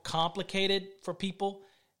more complicated for people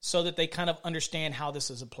so that they kind of understand how this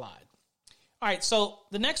is applied. All right, so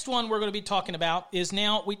the next one we're going to be talking about is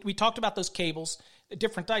now, we talked about those cables,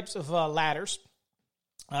 different types of ladders,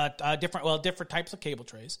 different types of cable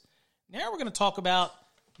trays. Now we're going to talk about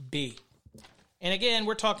B. And again,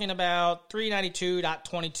 we're talking about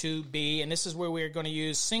 392.22b, and this is where we're going to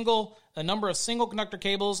use a number of single conductor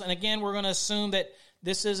cables. And again, we're going to assume that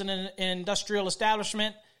this is an industrial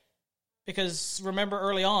establishment because remember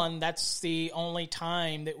early on, that's the only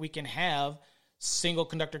time that we can have single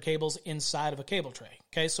conductor cables inside of a cable tray.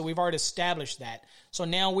 Okay, so we've already established that. So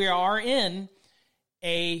now we are in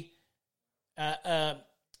a an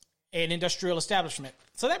industrial establishment.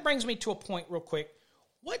 So that brings me to a point real quick.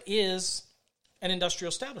 What is an industrial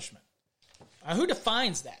establishment? Who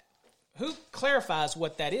defines that? Who clarifies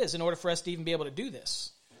what that is in order for us to even be able to do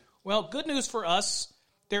this? Well, good news for us.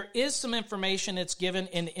 There is some information that's given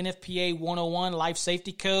in the NFPA 101 Life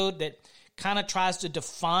Safety Code that kind of tries to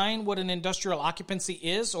define what an industrial occupancy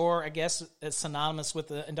is, or I guess it's synonymous with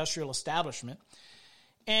the industrial establishment.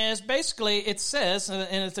 As basically it says,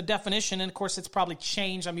 and it's a definition, and of course it's probably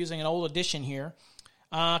changed. I'm using an old edition here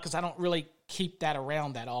because I don't really keep that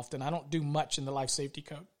around that often. I don't do much in the Life Safety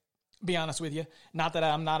Code, to be honest with you. Not that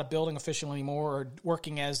I'm not a building official anymore or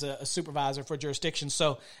working as a supervisor for jurisdiction,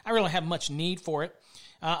 so I really don't have much need for it.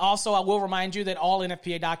 Also, I will remind you that all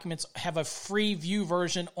NFPA documents have a free view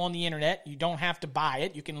version on the internet. You don't have to buy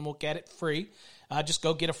it. You can look at it free. Just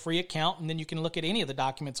go get a free account, and then you can look at any of the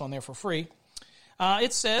documents on there for free.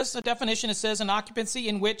 It says, a definition, it says an occupancy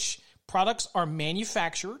in which products are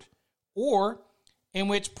manufactured or in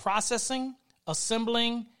which processing,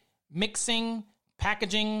 assembling, mixing,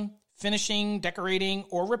 packaging, finishing, decorating,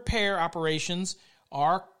 or repair operations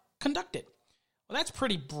are conducted. Well, that's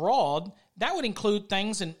pretty broad. That would include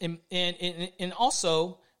things, and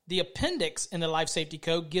also the appendix in the Life Safety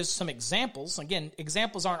Code gives some examples. Again,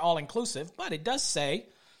 examples aren't all inclusive, but it does say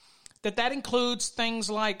that includes things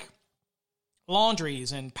like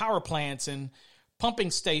laundries and power plants and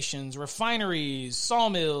pumping stations, refineries,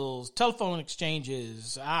 sawmills, telephone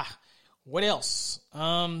exchanges. What else?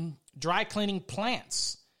 Dry cleaning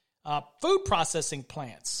plants, food processing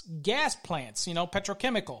plants, gas plants,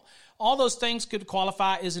 petrochemical. All those things could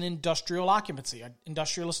qualify as an industrial occupancy, an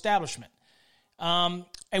industrial establishment. A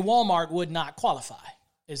Walmart would not qualify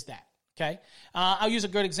as that. Okay, I'll use a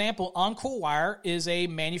good example. Encore Wire is a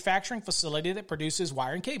manufacturing facility that produces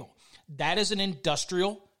wire and cable. That is an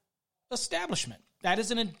industrial establishment. That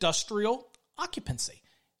is an industrial occupancy.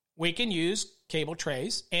 We can use cable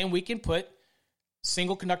trays, and we can put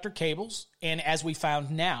single conductor cables, and as we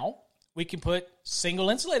found now, we can put single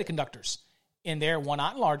insulated conductors in there,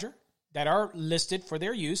 1/0 and larger, that are listed for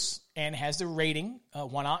their use and has the rating,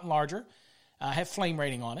 1/0 and larger, have flame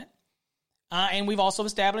rating on it. And we've also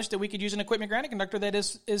established that we could use an equipment grounded conductor that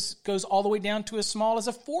goes all the way down to as small as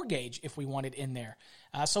a 4 gauge if we want it in there.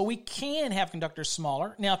 So we can have conductors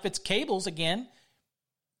smaller. Now, if it's cables, again,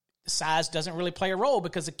 size doesn't really play a role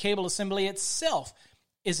because the cable assembly itself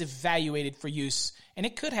is evaluated for use. And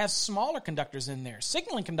it could have smaller conductors in there,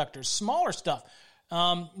 signaling conductors, smaller stuff,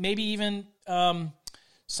 maybe even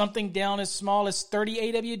something down as small as 30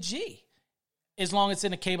 AWG. As long as it's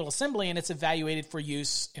in a cable assembly and it's evaluated for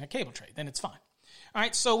use in a cable tray, then it's fine. All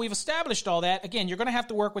right, so we've established all that. Again, you're going to have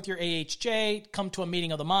to work with your AHJ, come to a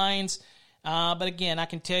meeting of the minds. But again, I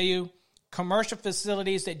can tell you, commercial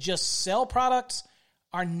facilities that just sell products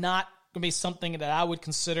are not going to be something that I would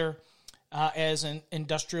consider as an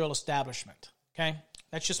industrial establishment. Okay,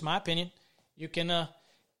 that's just my opinion. You can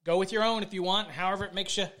go with your own if you want, however it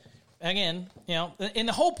makes you. Again, and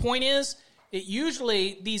the whole point is, it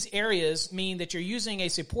usually, these areas mean that you're using a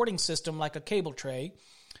supporting system like a cable tray.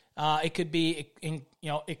 It could be,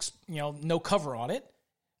 no cover on it.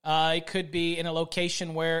 It could be in a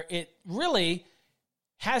location where it really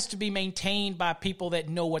has to be maintained by people that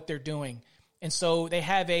know what they're doing. And so they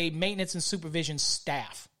have a maintenance and supervision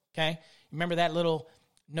staff, okay? Remember that little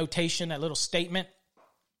notation, that little statement?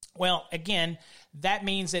 Well, again, that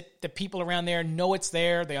means that the people around there know it's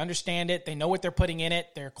there. They understand it. They know what they're putting in it.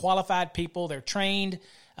 They're qualified people. They're trained.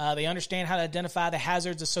 They understand how to identify the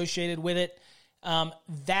hazards associated with it.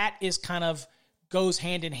 That is kind of goes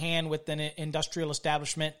hand in hand with an industrial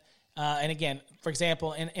establishment. And again, for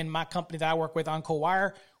example, in my company that I work with, Encore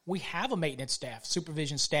Wire, we have a maintenance staff,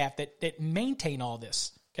 supervision staff that maintain all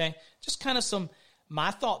this. Okay, just kind of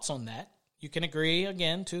my thoughts on that. You can agree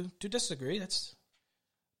again to disagree. That's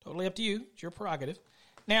totally up to you. It's your prerogative.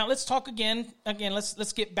 Now, let's talk again.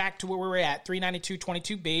 Let's get back to where we were at,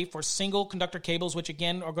 392.22b for single conductor cables, which,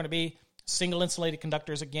 again, are going to be single insulated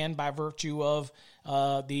conductors, again, by virtue of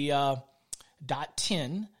the dot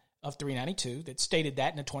 10 of 392 that stated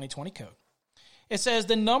that in the 2020 code. It says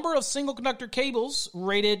the number of single conductor cables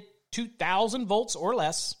rated 2,000 volts or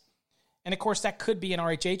less, and, of course, that could be an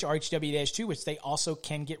RHH, RHW-2, which they also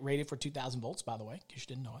can get rated for 2,000 volts, by the way, in case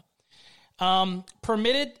you didn't know it.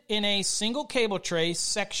 Permitted in a single cable tray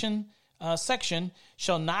section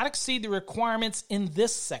shall not exceed the requirements in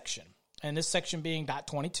this section, and this section being dot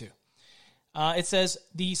 22. It says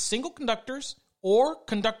the single conductors or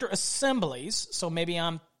conductor assemblies, so maybe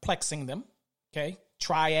I'm plexing them, okay,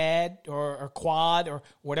 triad or quad or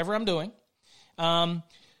whatever I'm doing,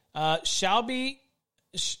 shall be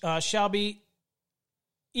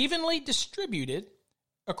evenly distributed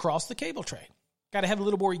across the cable tray. Got to have a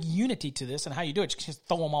little more unity to this and how you do it. Just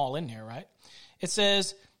throw them all in there, right? It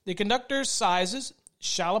says the conductor sizes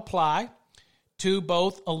shall apply to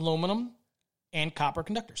both aluminum and copper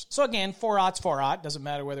conductors. So again, 4/0's 4/0. Doesn't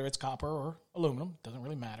matter whether it's copper or aluminum. Doesn't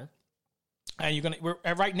really matter.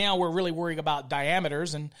 Right now, we're really worrying about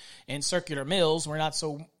diameters and circular mills. We're not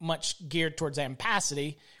so much geared towards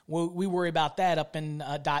ampacity. We worry about that up in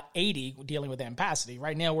dot 80, dealing with ampacity.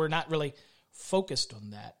 Right now, we're not really focused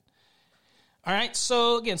on that. All right,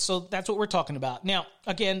 so that's what we're talking about. Now,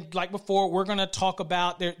 again, like before, we're going to talk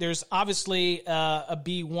about, there's obviously a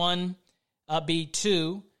B1, a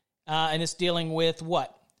B2, and it's dealing with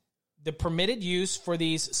what? The permitted use for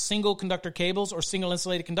these single conductor cables or single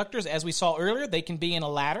insulated conductors. As we saw earlier, they can be in a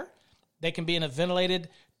ladder. They can be in a ventilated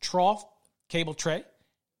trough cable tray.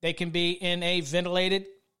 They can be in a ventilated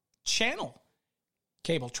channel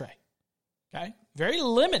cable tray. Okay, very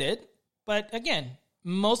limited, but again,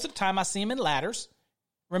 most of the time I see them in ladders,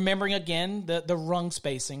 remembering again the rung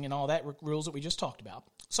spacing and all that rules that we just talked about.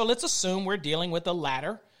 So let's assume we're dealing with a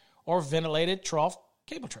ladder or ventilated trough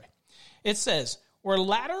cable tray. It says, where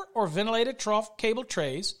ladder or ventilated trough cable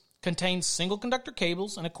trays contain single conductor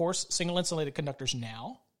cables and, of course, single insulated conductors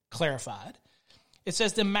now, clarified, it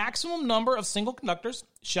says the maximum number of single conductors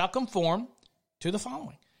shall conform to the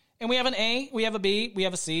following. And we have an A, we have a B, we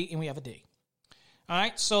have a C, and we have a D. All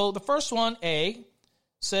right, so the first one, A,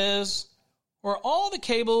 says where all the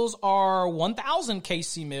cables are 1,000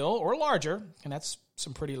 kc mil or larger, and that's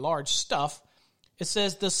some pretty large stuff, it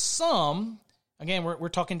says the sum, again, we're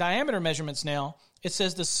talking diameter measurements now, it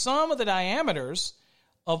says the sum of the diameters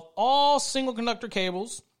of all single conductor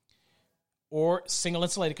cables or single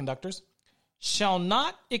insulated conductors shall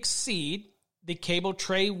not exceed the cable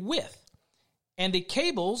tray width, and the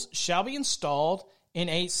cables shall be installed in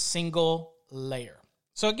a single layer.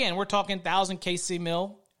 So again, we're talking 1,000 kc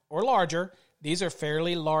mil or larger. These are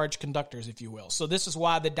fairly large conductors, if you will. So this is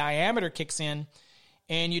why the diameter kicks in,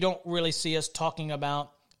 and you don't really see us talking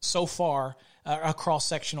about so far a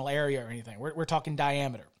cross-sectional area or anything. We're talking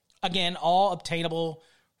diameter. Again, all obtainable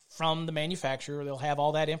from the manufacturer. They'll have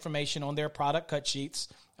all that information on their product cut sheets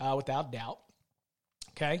without doubt.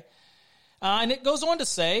 Okay? And it goes on to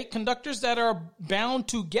say, conductors that are bound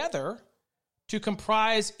together to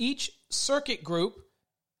comprise each circuit group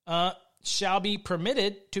shall be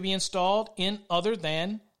permitted to be installed in other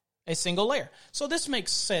than a single layer. So this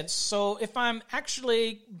makes sense. So if I'm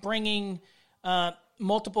actually bringing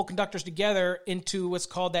multiple conductors together into what's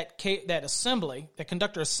called that assembly, that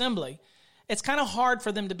conductor assembly, it's kind of hard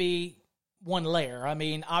for them to be one layer. I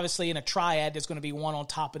mean, obviously in a triad, there's going to be one on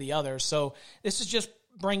top of the other. So this is just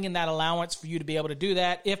bringing that allowance for you to be able to do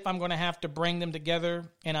that. If I'm going to have to bring them together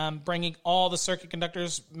and I'm bringing all the circuit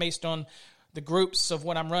conductors based on the groups of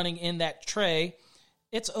what I'm running in that tray,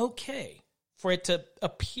 it's okay for it to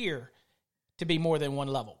appear to be more than one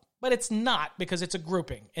level. But it's not, because it's a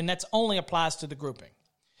grouping, and that's only applies to the grouping.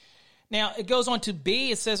 Now, it goes on to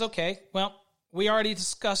B. It says, okay, well, we already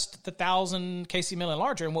discussed the 1,000 kc mil and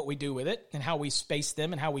larger and what we do with it and how we space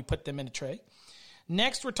them and how we put them in a tray.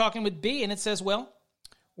 Next, we're talking with B, and it says, well,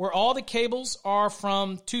 where all the cables are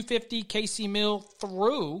from 250 kc mil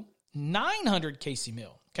through 900 kc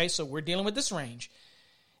mil. Okay, so we're dealing with this range.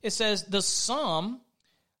 It says the sum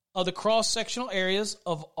of the cross-sectional areas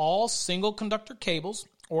of all single conductor cables,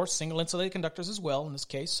 or single insulated conductors as well, in this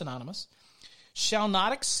case, synonymous, shall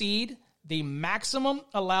not exceed the maximum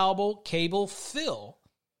allowable cable fill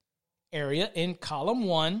area in column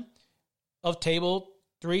 1 of table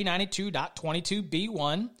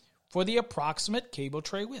 392.22b1 for the approximate cable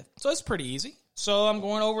tray width. So it's pretty easy. So I'm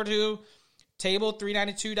going over to table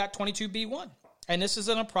 392.22b1, and this is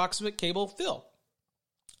an approximate cable fill.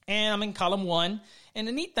 And I'm in column 1, and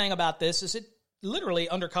the neat thing about this is it literally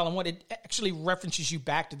under column 1, it actually references you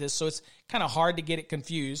back to this, so it's kind of hard to get it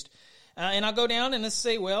confused. And I'll go down and let's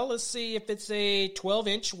see if it's a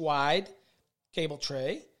 12-inch wide cable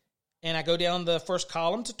tray. And I go down the first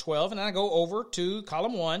column to 12, and I go over to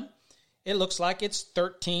column 1. It looks like it's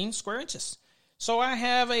 13 square inches. So I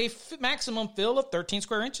have a maximum fill of 13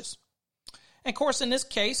 square inches. And of course, in this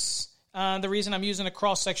case, the reason I'm using a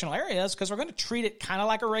cross-sectional area is because we're going to treat it kind of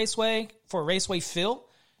like a raceway for a raceway fill.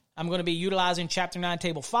 I'm going to be utilizing Chapter 9,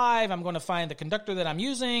 Table 5. I'm going to find the conductor that I'm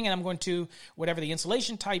using, and I'm going to, whatever the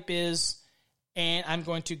insulation type is, and I'm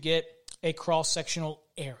going to get a cross-sectional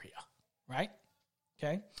area, right?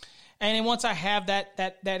 Okay. And then once I have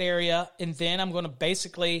that area, and then I'm going to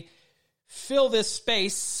basically fill this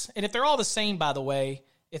space. And if they're all the same, by the way,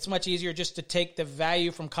 it's much easier just to take the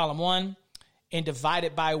value from column 1 and divide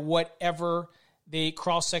it by whatever the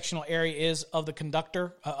cross-sectional area is of the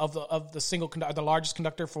conductor, of the single conductor, the largest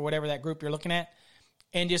conductor for whatever that group you're looking at,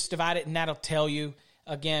 and just divide it, and that'll tell you,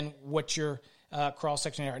 again, what your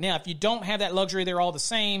cross-sectional area. Now, if you don't have that luxury, they're all the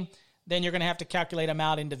same, then you're going to have to calculate them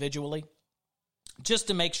out individually, just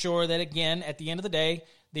to make sure that, again, at the end of the day,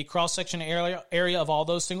 the cross-sectional area of all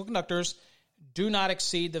those single conductors do not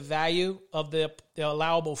exceed the value of the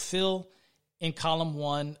allowable fill in column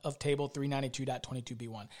 1 of table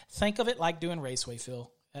 392.22b1. Think of it like doing raceway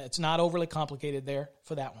fill. It's not overly complicated there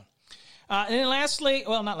for that one. And then lastly,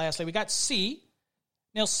 we got C.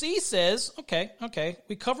 Now, C says, okay,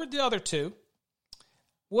 we covered the other two.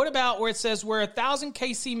 What about where it says where 1,000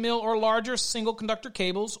 kc mil or larger single conductor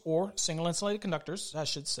cables, or single insulated conductors, I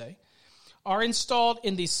should say, are installed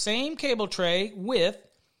in the same cable tray with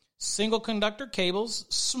single conductor cables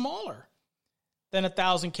smaller than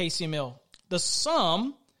 1,000 kc mil. The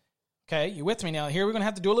sum, okay, you with me now? Here we're going to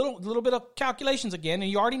have to do a little bit of calculations again, and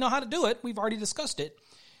you already know how to do it. We've already discussed it.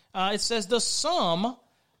 It says the sum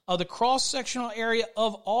of the cross-sectional area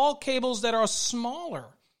of all cables that are smaller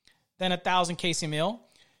than 1,000 kc mil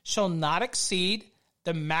shall not exceed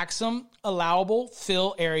the maximum allowable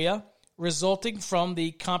fill area resulting from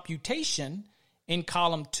the computation in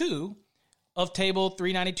column 2 of table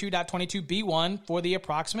 392.22b1 for the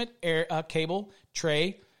approximate cable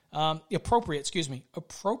tray, appropriate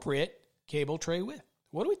cable tray width.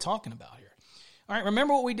 What are we talking about here? All right,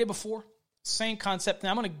 remember what we did before? Same concept. Now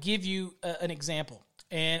I'm going to give you an example,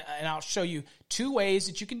 and I'll show you two ways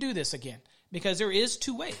that you can do this again, because there is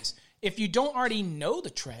two ways. If you don't already know the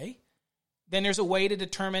tray, then there's a way to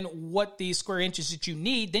determine what the square inches that you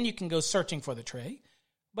need. Then you can go searching for the tray.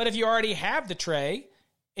 But if you already have the tray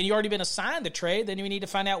and you already been assigned the tray, then you need to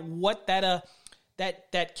find out what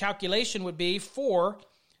that calculation would be for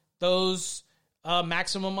those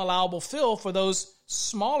maximum allowable fill for those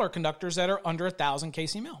smaller conductors that are under 1,000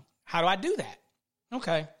 kc mil. How do I do that?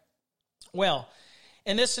 Okay. Well,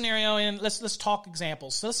 in this scenario, and let's talk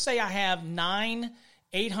examples. So let's say I have 9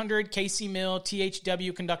 800 kc mil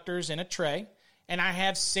THW conductors in a tray, and I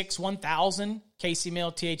have 6 1,000 kc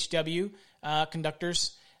mil THW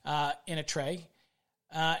conductors in a tray.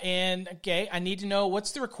 And okay, I need to know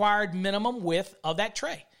what's the required minimum width of that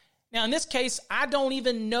tray. Now, in this case, I don't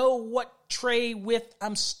even know what tray width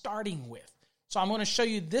I'm starting with. So I'm going to show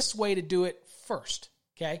you this way to do it first,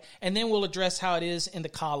 okay? And then we'll address how it is in the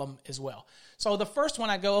column as well. So the first one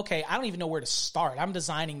I go, okay, I don't even know where to start. I'm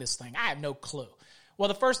designing this thing. I have no clue. Well,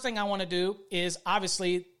 the first thing I want to do is,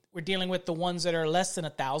 obviously, we're dealing with the ones that are less than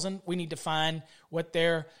 1,000. We need to find what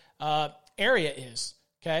their area is,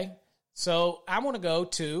 okay? So I want to go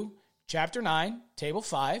to Chapter 9, Table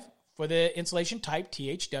 5, for the insulation type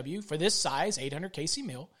THW, for this size, 800 kc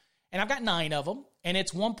mil. And I've got 9 of them, and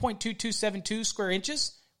it's 1.2272 square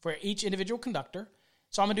inches for each individual conductor.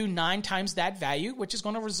 So I'm going to do 9 times that value, which is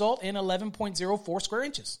going to result in 11.04 square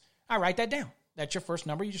inches. I write that down. That's your first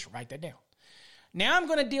number. You just write that down. Now I'm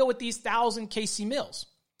going to deal with these 1,000 kc mils.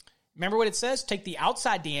 Remember what it says? Take the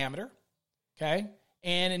outside diameter, okay?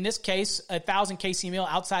 And in this case, 1,000 kc mil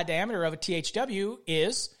outside diameter of a THW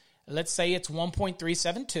is, let's say it's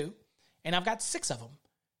 1.372, and I've got 6 of them.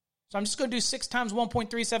 So I'm just going to do 6 times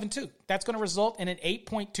 1.372. That's going to result in an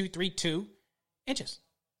 8.232 inches.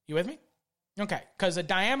 You with me? Okay, because the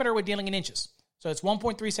diameter we're dealing in inches. So it's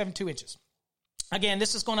 1.372 inches. Again,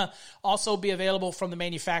 this is going to also be available from the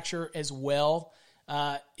manufacturer as well,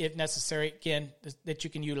 if necessary. Again, that you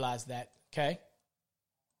can utilize that, okay?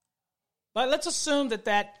 But let's assume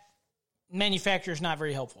that manufacturer is not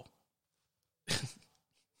very helpful.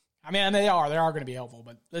 I mean, they are going to be helpful,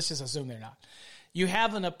 but let's just assume they're not. You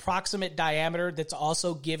have an approximate diameter that's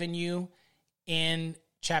also given you in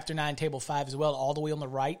Chapter 9, Table 5 as well, all the way on the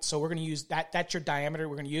right. So we're going to use that. That's your diameter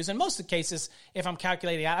we're going to use. In most of the cases, if I'm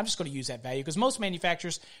calculating out, I'm just going to use that value because most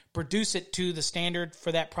manufacturers produce it to the standard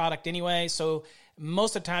for that product anyway. So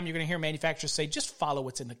most of the time, you're going to hear manufacturers say, just follow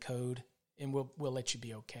what's in the code, and we'll let you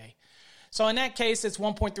be okay. So in that case, it's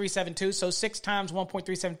 1.372. So 6 times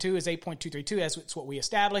 1.372 is 8.232. That's what we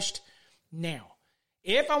established. Now,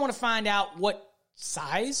 if I want to find out what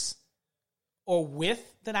size or width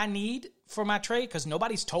that I need for my tray, because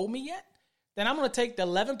nobody's told me yet, then I'm going to take the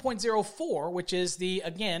 11.04, which is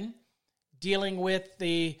again, dealing with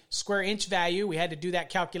the square inch value. We had to do that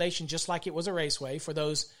calculation just like it was a raceway for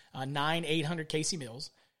those 9 800 kc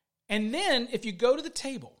mils. And then if you go to the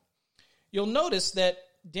table, you'll notice that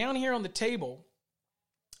down here on the table,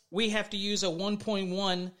 we have to use a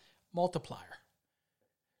 1.1 multiplier.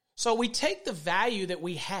 So we take the value that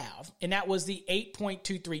we have, and that was the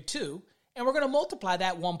 8.232, and we're going to multiply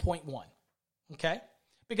that 1.1, okay?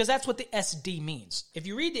 because that's what the SD means. If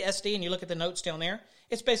you read the SD and you look at the notes down there,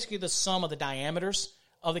 it's basically the sum of the diameters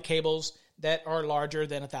of the cables that are larger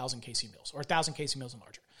than 1,000 kc mils, or 1,000 kc mils and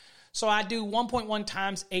larger. So I do 1.1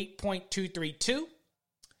 times 8.232.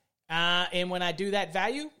 And when I do that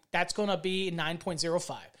value, that's going to be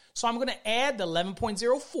 9.05. So I'm going to add the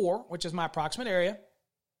 11.04, which is my approximate area.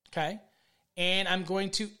 Okay. And I'm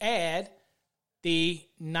going to add the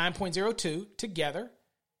 9.02 together.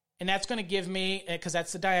 And that's going to give me, because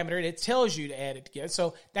that's the diameter, it tells you to add it together.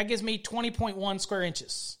 So that gives me 20.1 square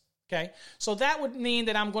inches. Okay. So that would mean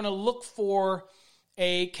that I'm going to look for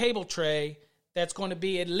a cable tray that's going to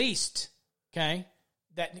be at least, okay,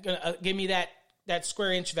 that going to give me that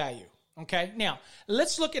square inch value. Okay. Now,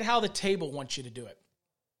 let's look at how the table wants you to do it.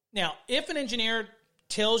 Now, if an engineer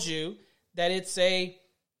tells you that it's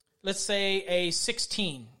let's say a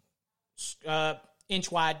 16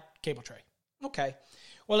 inch wide cable tray. Okay.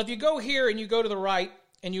 Well, if you go here and you go to the right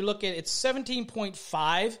and you look at it's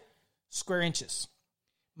 17.5 square inches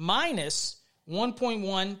minus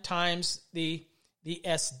 1.1 times the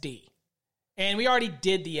SD. And we already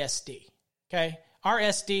did the SD. Okay. Our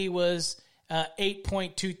SD was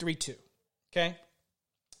 8.232. Okay.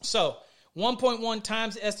 So 1.1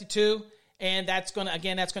 times SD2, and that's going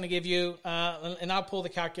to give you, and I'll pull the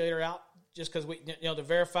calculator out just because to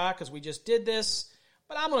verify, because we just did this,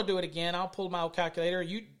 but I'm going to do it again. I'll pull my old calculator.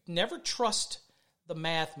 You never trust the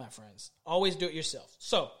math, my friends. Always do it yourself.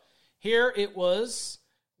 So here it was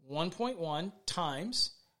 1.1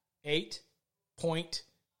 times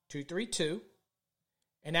 8.232,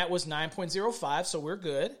 and that was 9.05, so we're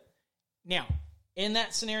good. Now, in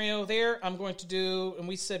that scenario there, I'm going to do, and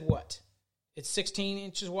we said what? It's 16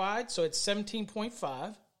 inches wide, so it's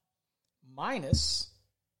 17.5 minus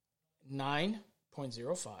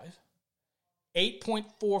 9.05,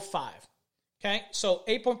 8.45. Okay, so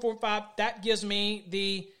 8.45, that gives me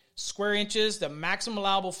the square inches. The maximum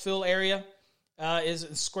allowable fill area is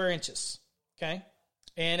in square inches. Okay,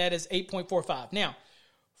 and that is 8.45. Now,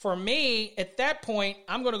 for me, at that point,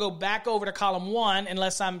 I'm going to go back over to column 1,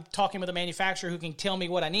 unless I'm talking with a manufacturer who can tell me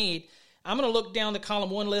what I need. I'm going to look down the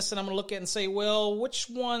column 1 list, and I'm going to look at it and say, well, which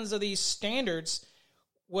ones of these standards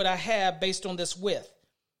would I have based on this width?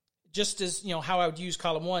 Just as, how I would use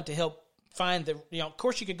column 1 to help find the, of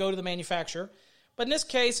course you could go to the manufacturer, but in this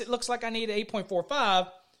case, it looks like I need 8.45.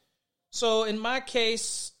 So in my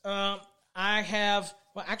case, I have,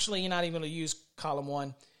 well, actually, you're not even going to use column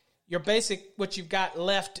 1. Your basic, what you've got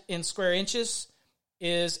left in square inches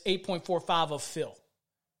is 8.45 of fill.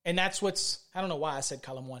 And that's I don't know why I said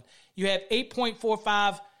column 1. You have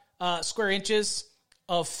 8.45 square inches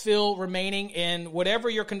of fill remaining, and whatever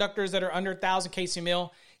your conductors that are under 1,000 kc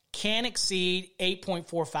mil can exceed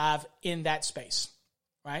 8.45 in that space,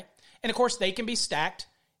 right? And of course, they can be stacked.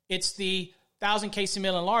 It's the 1,000 kc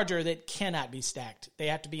mil and larger that cannot be stacked. They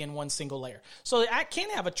have to be in one single layer. So I can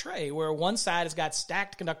have a tray where one side has got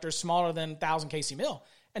stacked conductors smaller than 1,000 kc mil,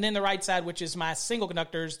 and then the right side, which is my single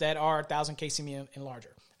conductors that are 1,000 kc mil and larger.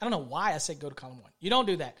 I don't know why I said go to column 1. You don't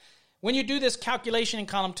do that. When you do this calculation in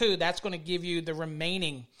column 2, that's going to give you the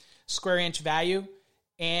remaining square inch value.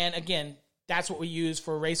 And again, that's what we use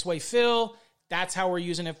for raceway fill. That's how we're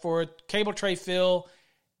using it for cable tray fill.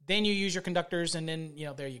 Then you use your conductors, and then,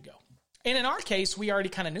 there you go. And in our case, we already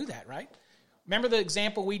kind of knew that, right? Remember the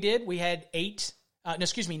example we did? We had 9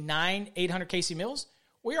 800 kc mils.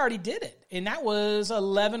 We already did it, and that was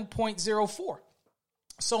 11.04.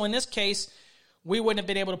 So in this case, we wouldn't have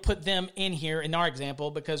been able to put them in here in our example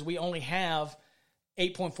because we only have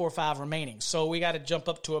 8.45 remaining. So we got to jump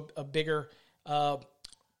up to a bigger, a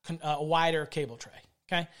wider cable tray.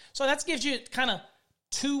 Okay, so that gives you kind of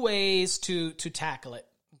 2 ways to tackle it.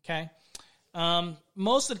 Okay,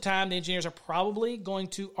 most of the time the engineers are probably going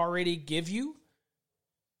to already give you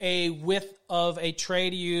a width of a tray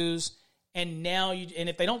to use, and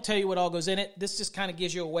if they don't tell you what all goes in it, this just kind of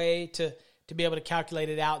gives you a way to be able to calculate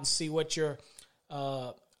it out and see what your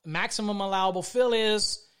maximum allowable fill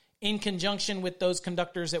is in conjunction with those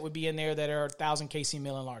conductors that would be in there that are 1,000 kc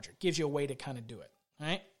mil and larger. Gives you a way to kind of do it.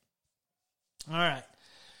 All right.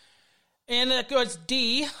 And that goes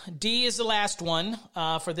D. D is the last one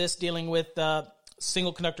for this, dealing with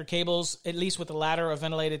single conductor cables, at least with the ladder or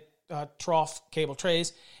ventilated trough cable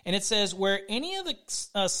trays. And it says where any of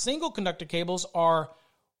the single conductor cables are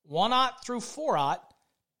 1/0 through 4/0,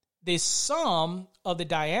 the sum of the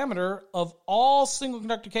diameter of all single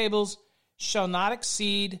conductor cables shall not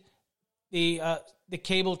exceed the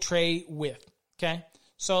cable tray width. Okay,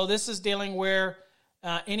 so this is dealing where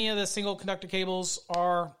any of the single conductor cables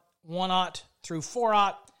are 1/0 through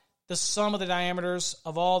 4/0. the sum of the diameters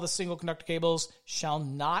of all the single conductor cables shall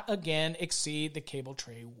not again exceed the cable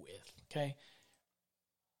tray width. Okay.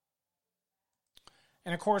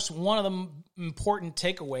 And of course, one of the important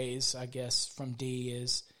takeaways, I guess, from D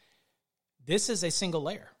is this is a single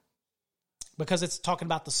layer because it's talking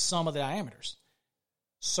about the sum of the diameters.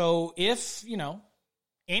 So if,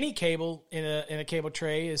 any cable in a cable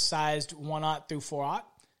tray is sized 1/0 through 4/0,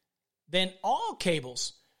 then all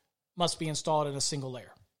cables must be installed in a single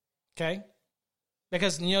layer. Okay?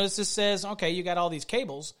 Because notice this says, okay, you got all these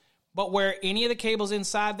cables, but where any of the cables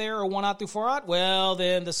inside there are 1/0 through 4/0, well,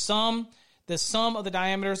 then the sum of the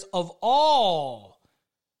diameters of all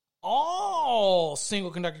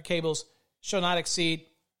single conductor cables shall not exceed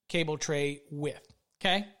cable tray width.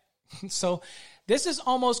 Okay? So this is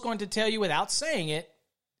almost going to tell you without saying it,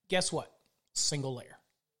 guess what? Single layer.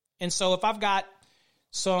 And so if I've got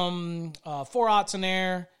some 4/0 in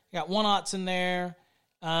there, I got 1/0 in there,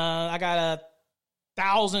 I got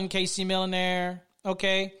 1,000 KC mil in there,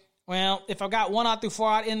 okay? Well, if I've got 1/0 through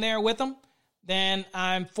 4/0 in there with them, then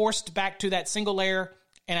I'm forced back to that single layer,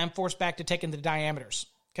 and I'm forced back to taking the diameters,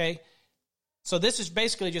 okay? So this is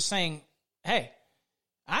basically just saying, hey,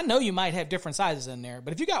 I know you might have different sizes in there,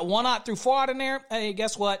 but if you got 1/0 through 4/0 in there, hey,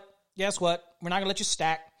 guess what? We're not going to let you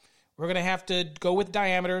stack. We're going to have to go with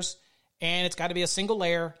diameters, and it's got to be a single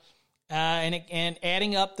layer, and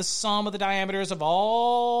adding up the sum of the diameters of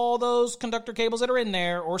all those conductor cables that are in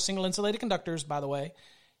there, or single insulated conductors, by the way,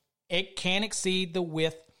 it can't exceed the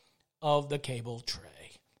width of the cable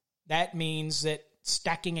tray. That means that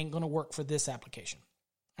stacking ain't going to work for this application.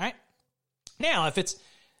 All right? Now, if it's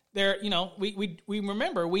there, we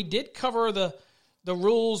remember we did cover the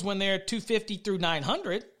rules when they're 250 through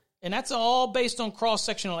 900, and that's all based on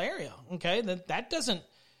cross-sectional area, okay? That doesn't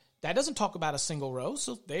talk about a single row,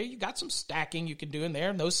 so there you got some stacking you can do in there,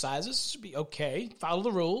 and those sizes should be okay. Follow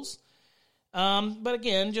the rules. But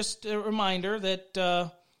again, just a reminder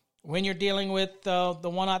that when you're dealing with the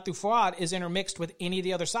 1/0 through 4/0 is intermixed with any of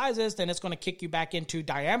the other sizes, then it's going to kick you back into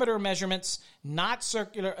diameter measurements, not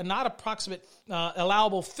circular, not approximate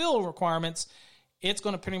allowable fill requirements. It's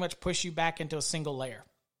going to pretty much push you back into a single layer.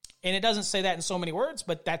 And it doesn't say that in so many words,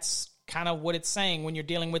 but that's kind of what it's saying when you're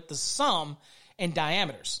dealing with the sum and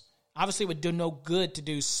diameters. Obviously, it would do no good to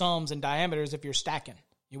do sums and diameters if you're stacking.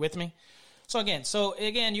 You with me? So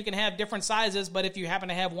again, you can have different sizes, but if you happen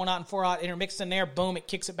to have 1/0 and 4/0 intermixed in there, boom, it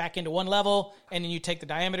kicks it back into one level, and then you take the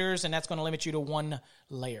diameters, and that's going to limit you to one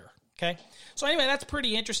layer. Okay? So anyway, that's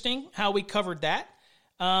pretty interesting how we covered that.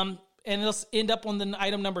 And let's end up on the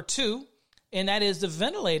item number 2, and that is the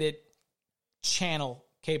ventilated channel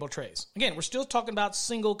cable trays. Again, we're still talking about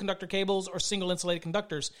single conductor cables or single insulated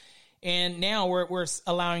conductors, and now we're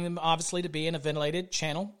allowing them obviously to be in a ventilated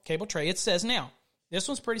channel cable tray. It says now, this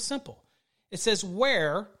one's pretty simple. It says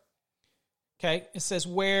where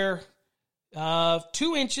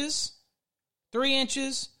 2 inches, 3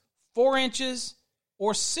 inches, 4 inches,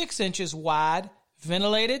 or 6 inches wide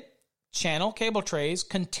ventilated channel cable trays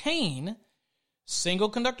contain single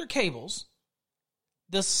conductor cables,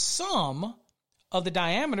 the sum of the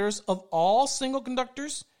diameters of all single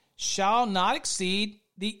conductors shall not exceed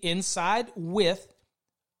the inside width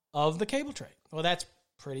of the cable tray. Well, that's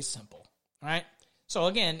pretty simple, all right? So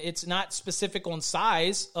again, it's not specific on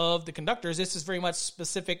size of the conductors. This is very much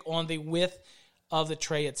specific on the width of the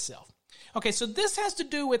tray itself. Okay, so this has to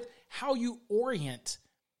do with how you orient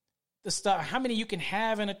the stuff, how many you can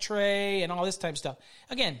have in a tray and all this type of stuff.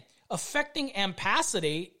 Again, affecting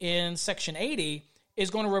ampacity in Section 80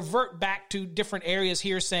 is going to revert back to different areas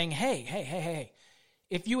here saying, hey,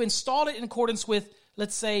 if you installed it in accordance with,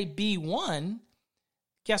 let's say, B1,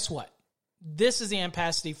 guess what? This is the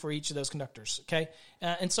ampacity for each of those conductors, okay?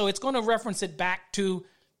 And so it's going to reference it back to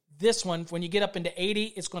this one. When you get up into 80,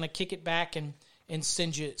 it's going to kick it back and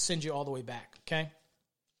send you all the way back, okay?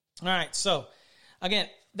 All right, so again,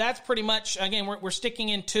 that's pretty much, again, we're sticking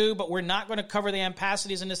in 2, but we're not going to cover the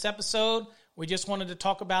ampacities in this episode. We just wanted to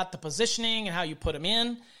talk about the positioning and how you put them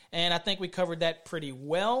in, and I think we covered that pretty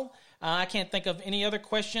well. I can't think of any other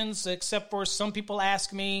questions except for some people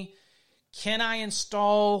ask me, can I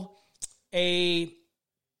install a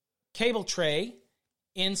cable tray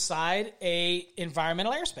inside a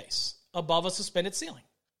environmental airspace above a suspended ceiling?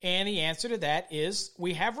 And the answer to that is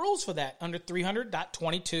we have rules for that under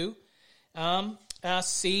 300.22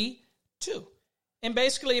 C2. And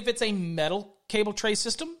basically, if it's a metal cable tray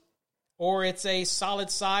system or it's a solid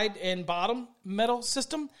side and bottom metal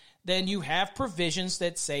system, then you have provisions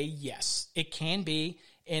that say, yes, it can be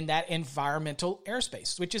in that environmental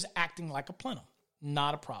airspace, which is acting like a plenum.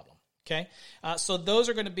 Not a problem. Okay, so those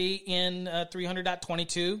are going to be in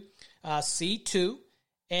 300.22 C2,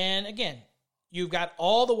 And again, you've got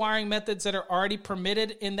all the wiring methods that are already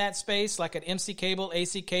permitted in that space, like an MC cable,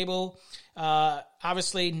 AC cable.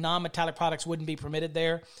 Obviously, non-metallic products wouldn't be permitted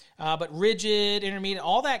there. But rigid, intermediate,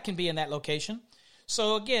 all that can be in that location.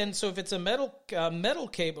 So again, if it's a metal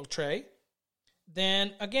cable tray,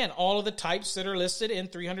 then again, all of the types that are listed in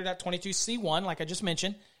 300.22c1, like I just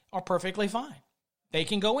mentioned, are perfectly fine. They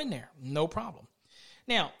can go in there, no problem.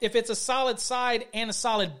 Now, if it's a solid side and a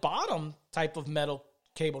solid bottom type of metal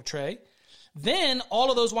cable tray, then all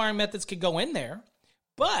of those wiring methods could go in there.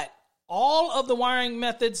 But all of the wiring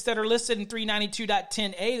methods that are listed in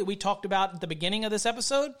 392.10a that we talked about at the beginning of this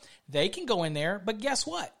episode, they can go in there. But guess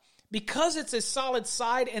what? Because it's a solid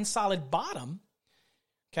side and solid bottom,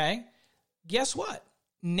 okay, guess what?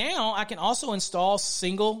 Now I can also install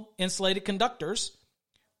single insulated conductors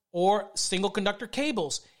or single conductor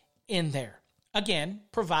cables in there. Again,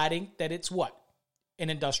 providing that it's what? An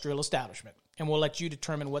industrial establishment. And we'll let you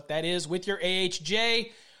determine what that is with your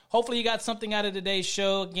AHJ. Hopefully you got something out of today's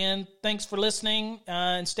show. Again, thanks for listening,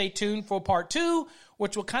 and stay tuned for part 2,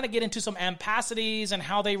 which will kind of get into some ampacities and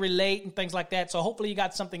how they relate and things like that. So hopefully you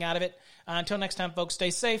got something out of it. Until next time, folks,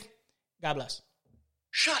 stay safe. God bless.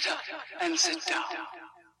 Shut up and sit down.